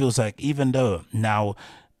 And it feels like even though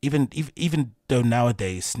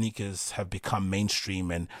nowadays sneakers have become mainstream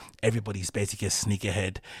and everybody's basically a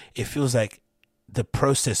sneakerhead, it feels like the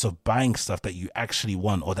process of buying stuff that you actually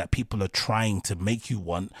want or that people are trying to make you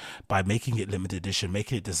want by making it limited edition,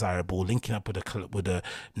 making it desirable, linking up with a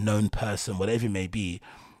known person, whatever it may be,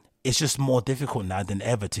 it's just more difficult now than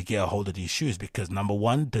ever to get a hold of these shoes because number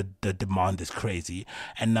one, the demand is crazy,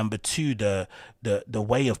 and number two, the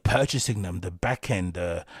way of purchasing them, the back end,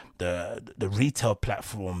 the retail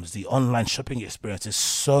platforms, the online shopping experience is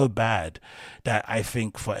so bad that I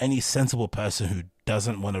think for any sensible person who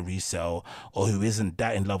doesn't want to resell or who isn't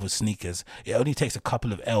that in love with sneakers, it only takes a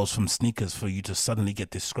couple of L's from sneakers for you to suddenly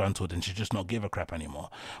get disgruntled and to just not give a crap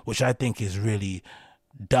anymore, which I think is really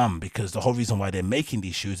dumb, because the whole reason why they're making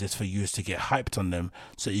these shoes is for you to get hyped on them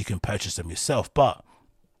so you can purchase them yourself. But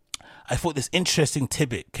I thought this interesting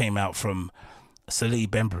tidbit came out from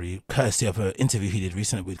Salehe Bembury, courtesy of an interview he did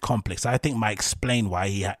recently with Complex. I think might explain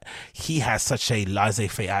why he has such a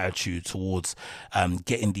laissez-faire attitude towards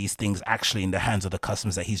getting these things actually in the hands of the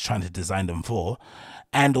customers that he's trying to design them for,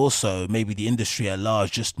 and also maybe the industry at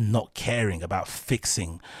large just not caring about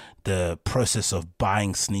fixing the process of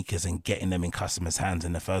buying sneakers and getting them in customers' hands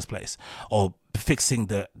in the first place, or fixing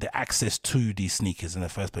the access to these sneakers in the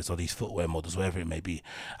first place, or these footwear models, whatever it may be.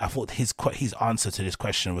 I thought his answer to this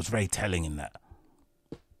question was very telling in that.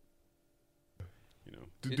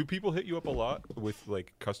 Do people hit you up a lot with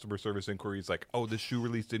like customer service inquiries like, oh, this shoe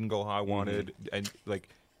release didn't go how I wanted? And like,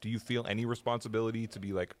 do you feel any responsibility to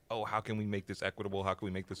be like, oh, how can we make this equitable? How can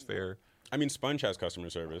we make this fair? I mean, Sponge has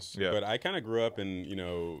customer service, but I kind of grew up in,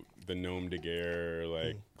 the nom de guerre,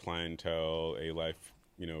 like clientele, a life,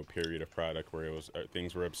 period of product where it was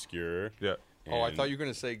things were obscure. Yeah. Oh, I thought you were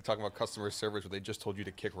going to say, talking about customer service, where they just told you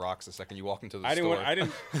to kick rocks the second you walk into the store. I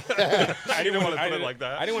didn't want to put it like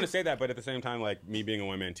that. I didn't want to say that, but at the same time, like me being a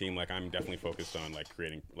one-man team, like I'm definitely focused on like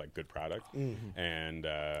creating like good product, and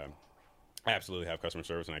I absolutely have customer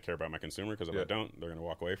service, and I care about my consumer, because if I don't, they're going to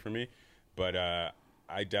walk away from me. But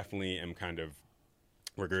I definitely am kind of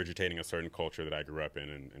regurgitating a certain culture that I grew up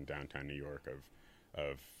in downtown New York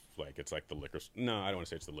of like, it's like the liquor. No, I don't want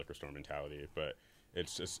to say it's the liquor store mentality, but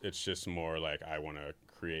it's just more like I want to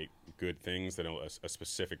create good things that a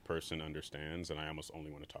specific person understands, and I almost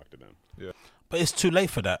only want to talk to them. Yeah. But it's too late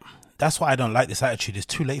for that. That's why I don't like this attitude. It's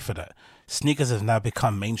too late for that. Sneakers have now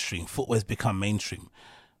become mainstream. Footwear's become mainstream.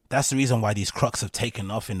 That's the reason why these Crocs have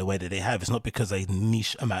taken off in the way that they have. It's not because a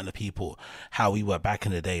niche amount of people, how we were back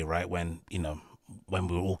in the day, right? When we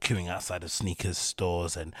were all queuing outside of sneakers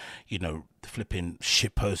stores and, flipping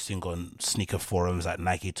shit posting on sneaker forums like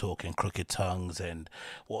Nike Talk and Crooked Tongues, and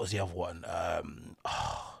what was the other one?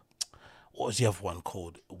 What was the other one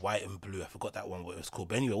called? White and Blue. I forgot that one, what it was called.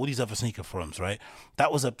 But anyway, all these other sneaker forums, right?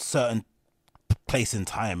 That was a certain place in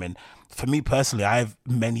time, and for me personally, I have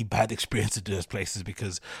many bad experiences in those places,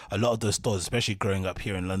 because a lot of those stores, especially growing up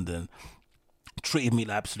here in London, treated me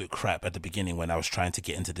like absolute crap at the beginning when I was trying to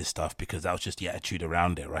get into this stuff, because that was just the attitude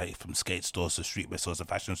around it, right? From skate stores to streetwear stores to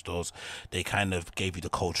fashion stores, they kind of gave you the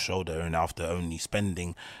cold shoulder, and after only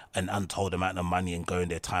spending an untold amount of money and going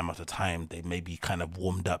there time after time, they maybe kind of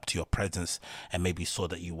warmed up to your presence and maybe saw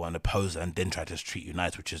that you weren't a poser and then tried to treat you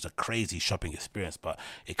nice, which is a crazy shopping experience, but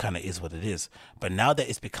it kind of is what it is. But now that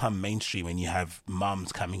it's become mainstream and you have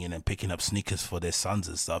mums coming in and picking up sneakers for their sons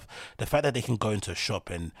and stuff, the fact that they can go into a shop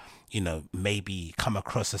and, you know, maybe come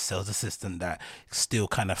across a sales assistant that still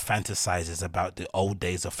kind of fantasizes about the old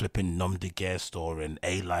days of flipping Nom de Guerre store and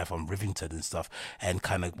A-Life on Rivington and stuff, and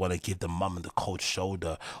kind of want to give the mum the cold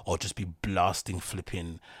shoulder, or just be blasting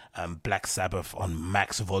flipping Black Sabbath on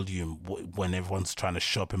max volume when everyone's trying to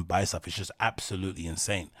shop and buy stuff. It's just absolutely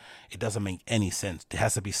insane. It doesn't make any sense. There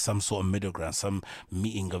has to be some sort of middle ground, some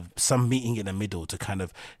meeting in the middle to kind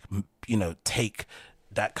of, you know, take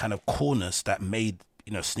that kind of coolness that made,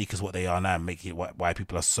 you know, sneakers what they are now, making it why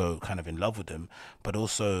people are so kind of in love with them, but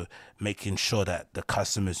also making sure that the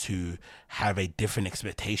customers who have a different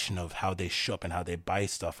expectation of how they shop and how they buy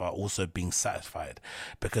stuff are also being satisfied.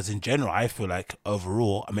 Because in general, I feel like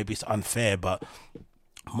overall, maybe it's unfair, but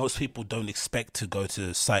most people don't expect to go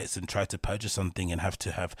to sites and try to purchase something and have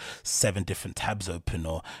to have 7 different tabs open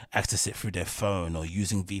or access it through their phone or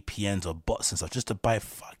using VPNs or bots and stuff just to buy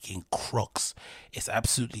fucking Crocs. It's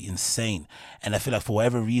absolutely insane. And I feel like for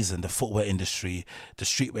whatever reason, the footwear industry, the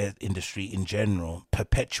streetwear industry in general,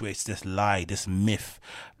 perpetuates this lie, this myth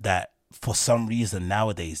that for some reason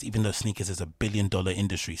nowadays, even though sneakers is a $1 billion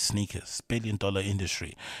industry, sneakers, $1 billion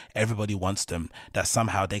industry, everybody wants them, that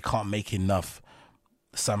somehow they can't make enough.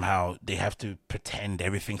 Somehow they have to pretend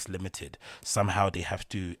everything's limited. Somehow they have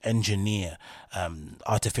to engineer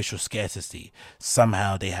artificial scarcity.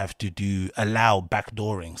 Somehow they have to allow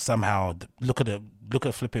backdooring. Somehow look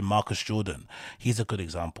at flipping Marcus Jordan. He's a good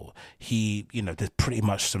example. He, you know, there's pretty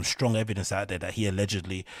much some strong evidence out there that he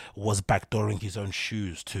allegedly was backdooring his own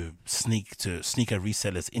shoes to sneaker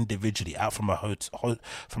resellers individually out from a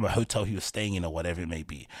hotel he was staying in or whatever it may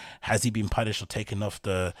be. Has he been punished or taken off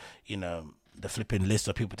the, you know, the flipping list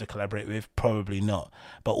of people to collaborate with? Probably not.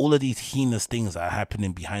 But all of these heinous things are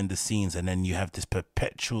happening behind the scenes, and then you have this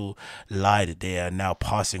perpetual lie that they are now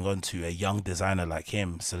passing on to a young designer like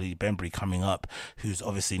him, Salehe Bembury, coming up, who's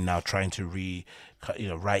obviously now trying to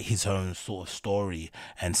write his own sort of story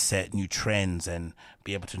and set new trends and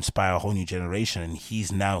be able to inspire a whole new generation. And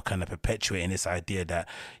he's now kind of perpetuating this idea that,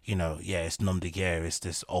 you know, yeah, it's nom de guerre, it's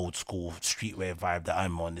this old school streetwear vibe that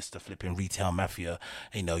I'm on, it's the flipping retail mafia,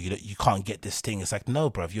 you know, you can't get this thing. It's like, no,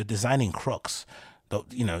 bruv, you're designing Crocs.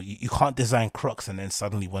 You know, you can't design Crocs and then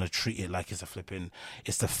suddenly want to treat it like it's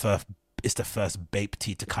the first Bape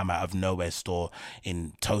tee to come out of nowhere store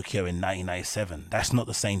in Tokyo in 1997. That's not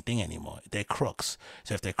the same thing anymore. They're Crocs.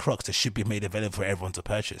 So if they're Crocs, they should be made available for everyone to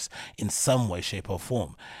purchase in some way, shape or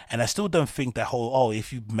form. And I still don't think that whole,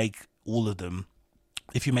 if you make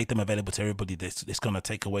them available to everybody, it's going to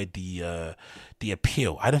take away the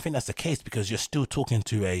appeal. I don't think that's the case, because you're still talking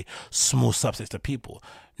to a small subset of people.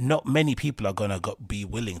 Not many people are going to be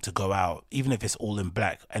willing to go out, even if it's all in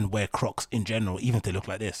black, and wear Crocs in general, even if they look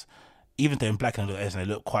like this. Even if they're in black and they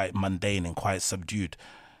look quite mundane and quite subdued.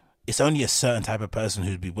 It's only a certain type of person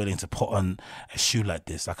who'd be willing to put on a shoe like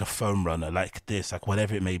this, like a foam runner, like this, like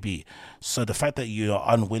whatever it may be. So the fact that you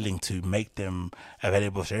are unwilling to make them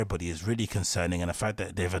available to everybody is really concerning. And the fact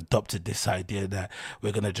that they've adopted this idea that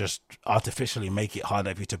we're going to just artificially make it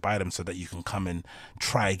harder for you to buy them so that you can come and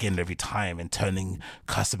try again every time, and turning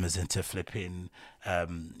customers into flipping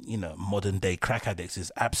modern day crack addicts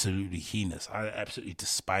is absolutely heinous. I absolutely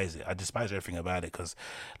despise it. I despise everything about it, because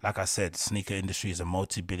like I said, sneaker industry is a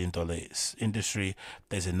multi-billion-dollar industry.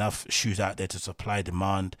 There's enough shoes out there to supply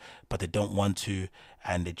demand, but they don't want to,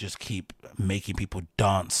 and they just keep making people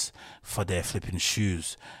dance for their flipping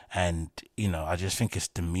shoes. And I just think it's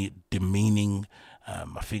demeaning.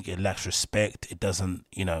 I think it lacks respect. It doesn't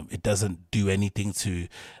do anything to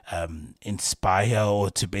inspire or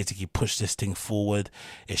to basically push this thing forward.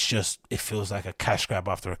 It feels like a cash grab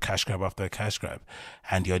after a cash grab after a cash grab.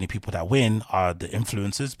 And the only people that win are the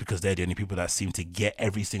influencers, because they're the only people that seem to get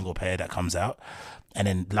every single pair that comes out. And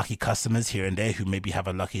then lucky customers here and there who maybe have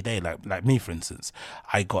a lucky day, like me, for instance.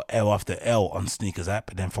 I got L after L on Sneakers app,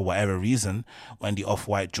 and then for whatever reason, when the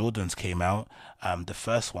Off-White Jordans came out, the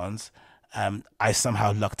first ones, I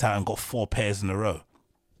somehow lucked out and got 4 pairs in a row.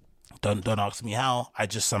 Don't ask me how. I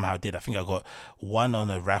just somehow did. I think I got 1 on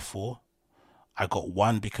a raffle. I got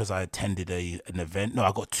 1 because I attended an event. No,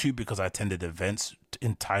 I got 2 because I attended events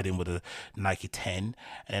tied in with a Nike 10. And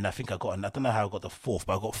then I think I don't know how I got the 4th,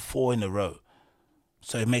 but I got 4 in a row.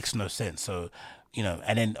 So it makes no sense. So you know,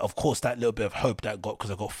 and then of course that little bit of hope that I got,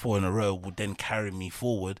 because I got 4 in a row, would then carry me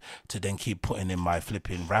forward to then keep putting in my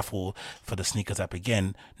flipping raffle for the sneakers app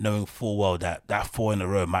again, knowing full well that 4 in a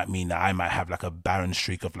row might mean that I might have like a barren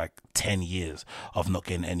streak of like 10 years of not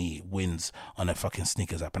getting any wins on a fucking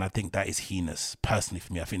sneakers app. And I think that is heinous personally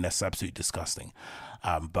for me. I think that's absolutely disgusting.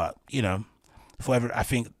 But you know, I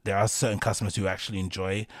think there are certain customers who actually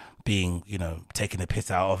enjoy being, you know, taking the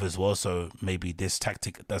piss out of as well, so maybe this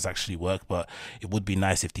tactic does actually work. But it would be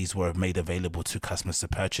nice if these were made available to customers to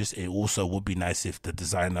purchase. It also would be nice if the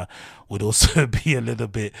designer would also be a little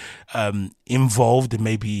bit involved in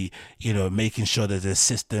maybe, you know, making sure that there's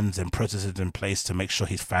systems and processes in place to make sure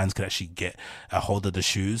his fans can actually get a hold of the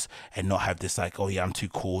shoes and not have this like, oh yeah, I'm too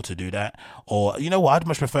cool to do that. Or, you know what, I'd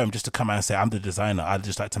much prefer him just to come out and say, I'm the designer, I'd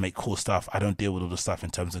just like to make cool stuff, I don't deal with all the stuff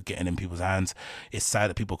in terms of getting in people's hands. It's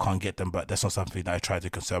sad that people can't get them, but that's not something that I try to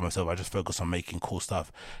concern myself. I just focus on making cool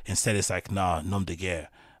stuff. Instead it's like, nah, nom de guerre,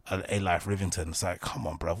 A-Life Rivington. It's like, come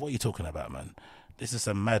on bruv, what are you talking about, man? This is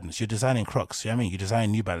some madness. You're designing Crocs, you know what I mean? You're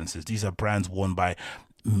designing New Balances. These are brands worn by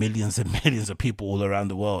millions and millions of people all around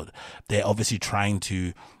the world. They're obviously trying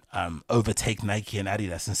to overtake Nike and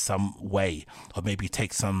Adidas in some way, or maybe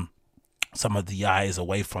take some of the eyes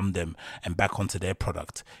away from them and back onto their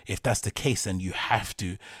product. If that's the case, then you have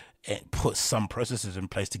to put some processes in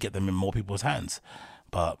place to get them in more people's hands.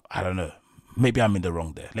 But I don't know, maybe I'm in the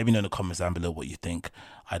wrong there. Let me know in the comments down below what you think.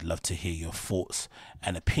 I'd love to hear your thoughts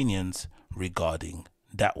and opinions regarding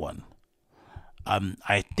that one.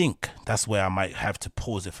 I think that's where I might have to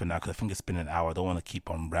pause it for now, because I think it's been an hour. I don't want to keep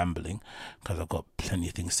on rambling because I've got plenty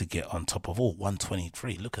of things to get on top of.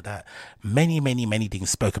 123, look at that. Many things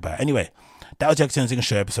spoke about. Anyway, that was Jackson Zinger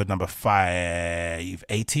Show, episode number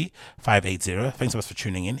 580. Thanks so much for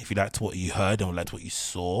tuning in. If you liked what you heard and liked what you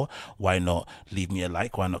saw, why not leave me a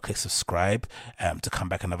like? Why not click subscribe to come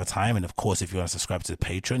back another time? And of course, if you want to subscribe to the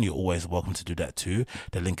Patreon, you're always welcome to do that too.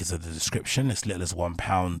 The link is in the description. It's little as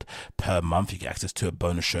 £1 per month. You get access to a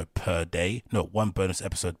bonus show per day. No, 1 bonus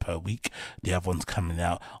episode per week. The other one's coming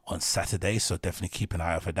out on Saturday, so definitely keep an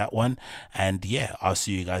eye out for that one. And yeah, I'll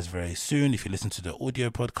see you guys very soon. If you listen to the audio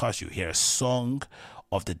podcast, you'll hear a song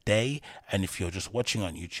of the day, and if you're just watching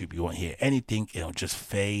on YouTube, you won't hear anything. It'll just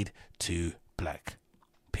fade to black.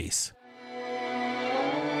 Peace.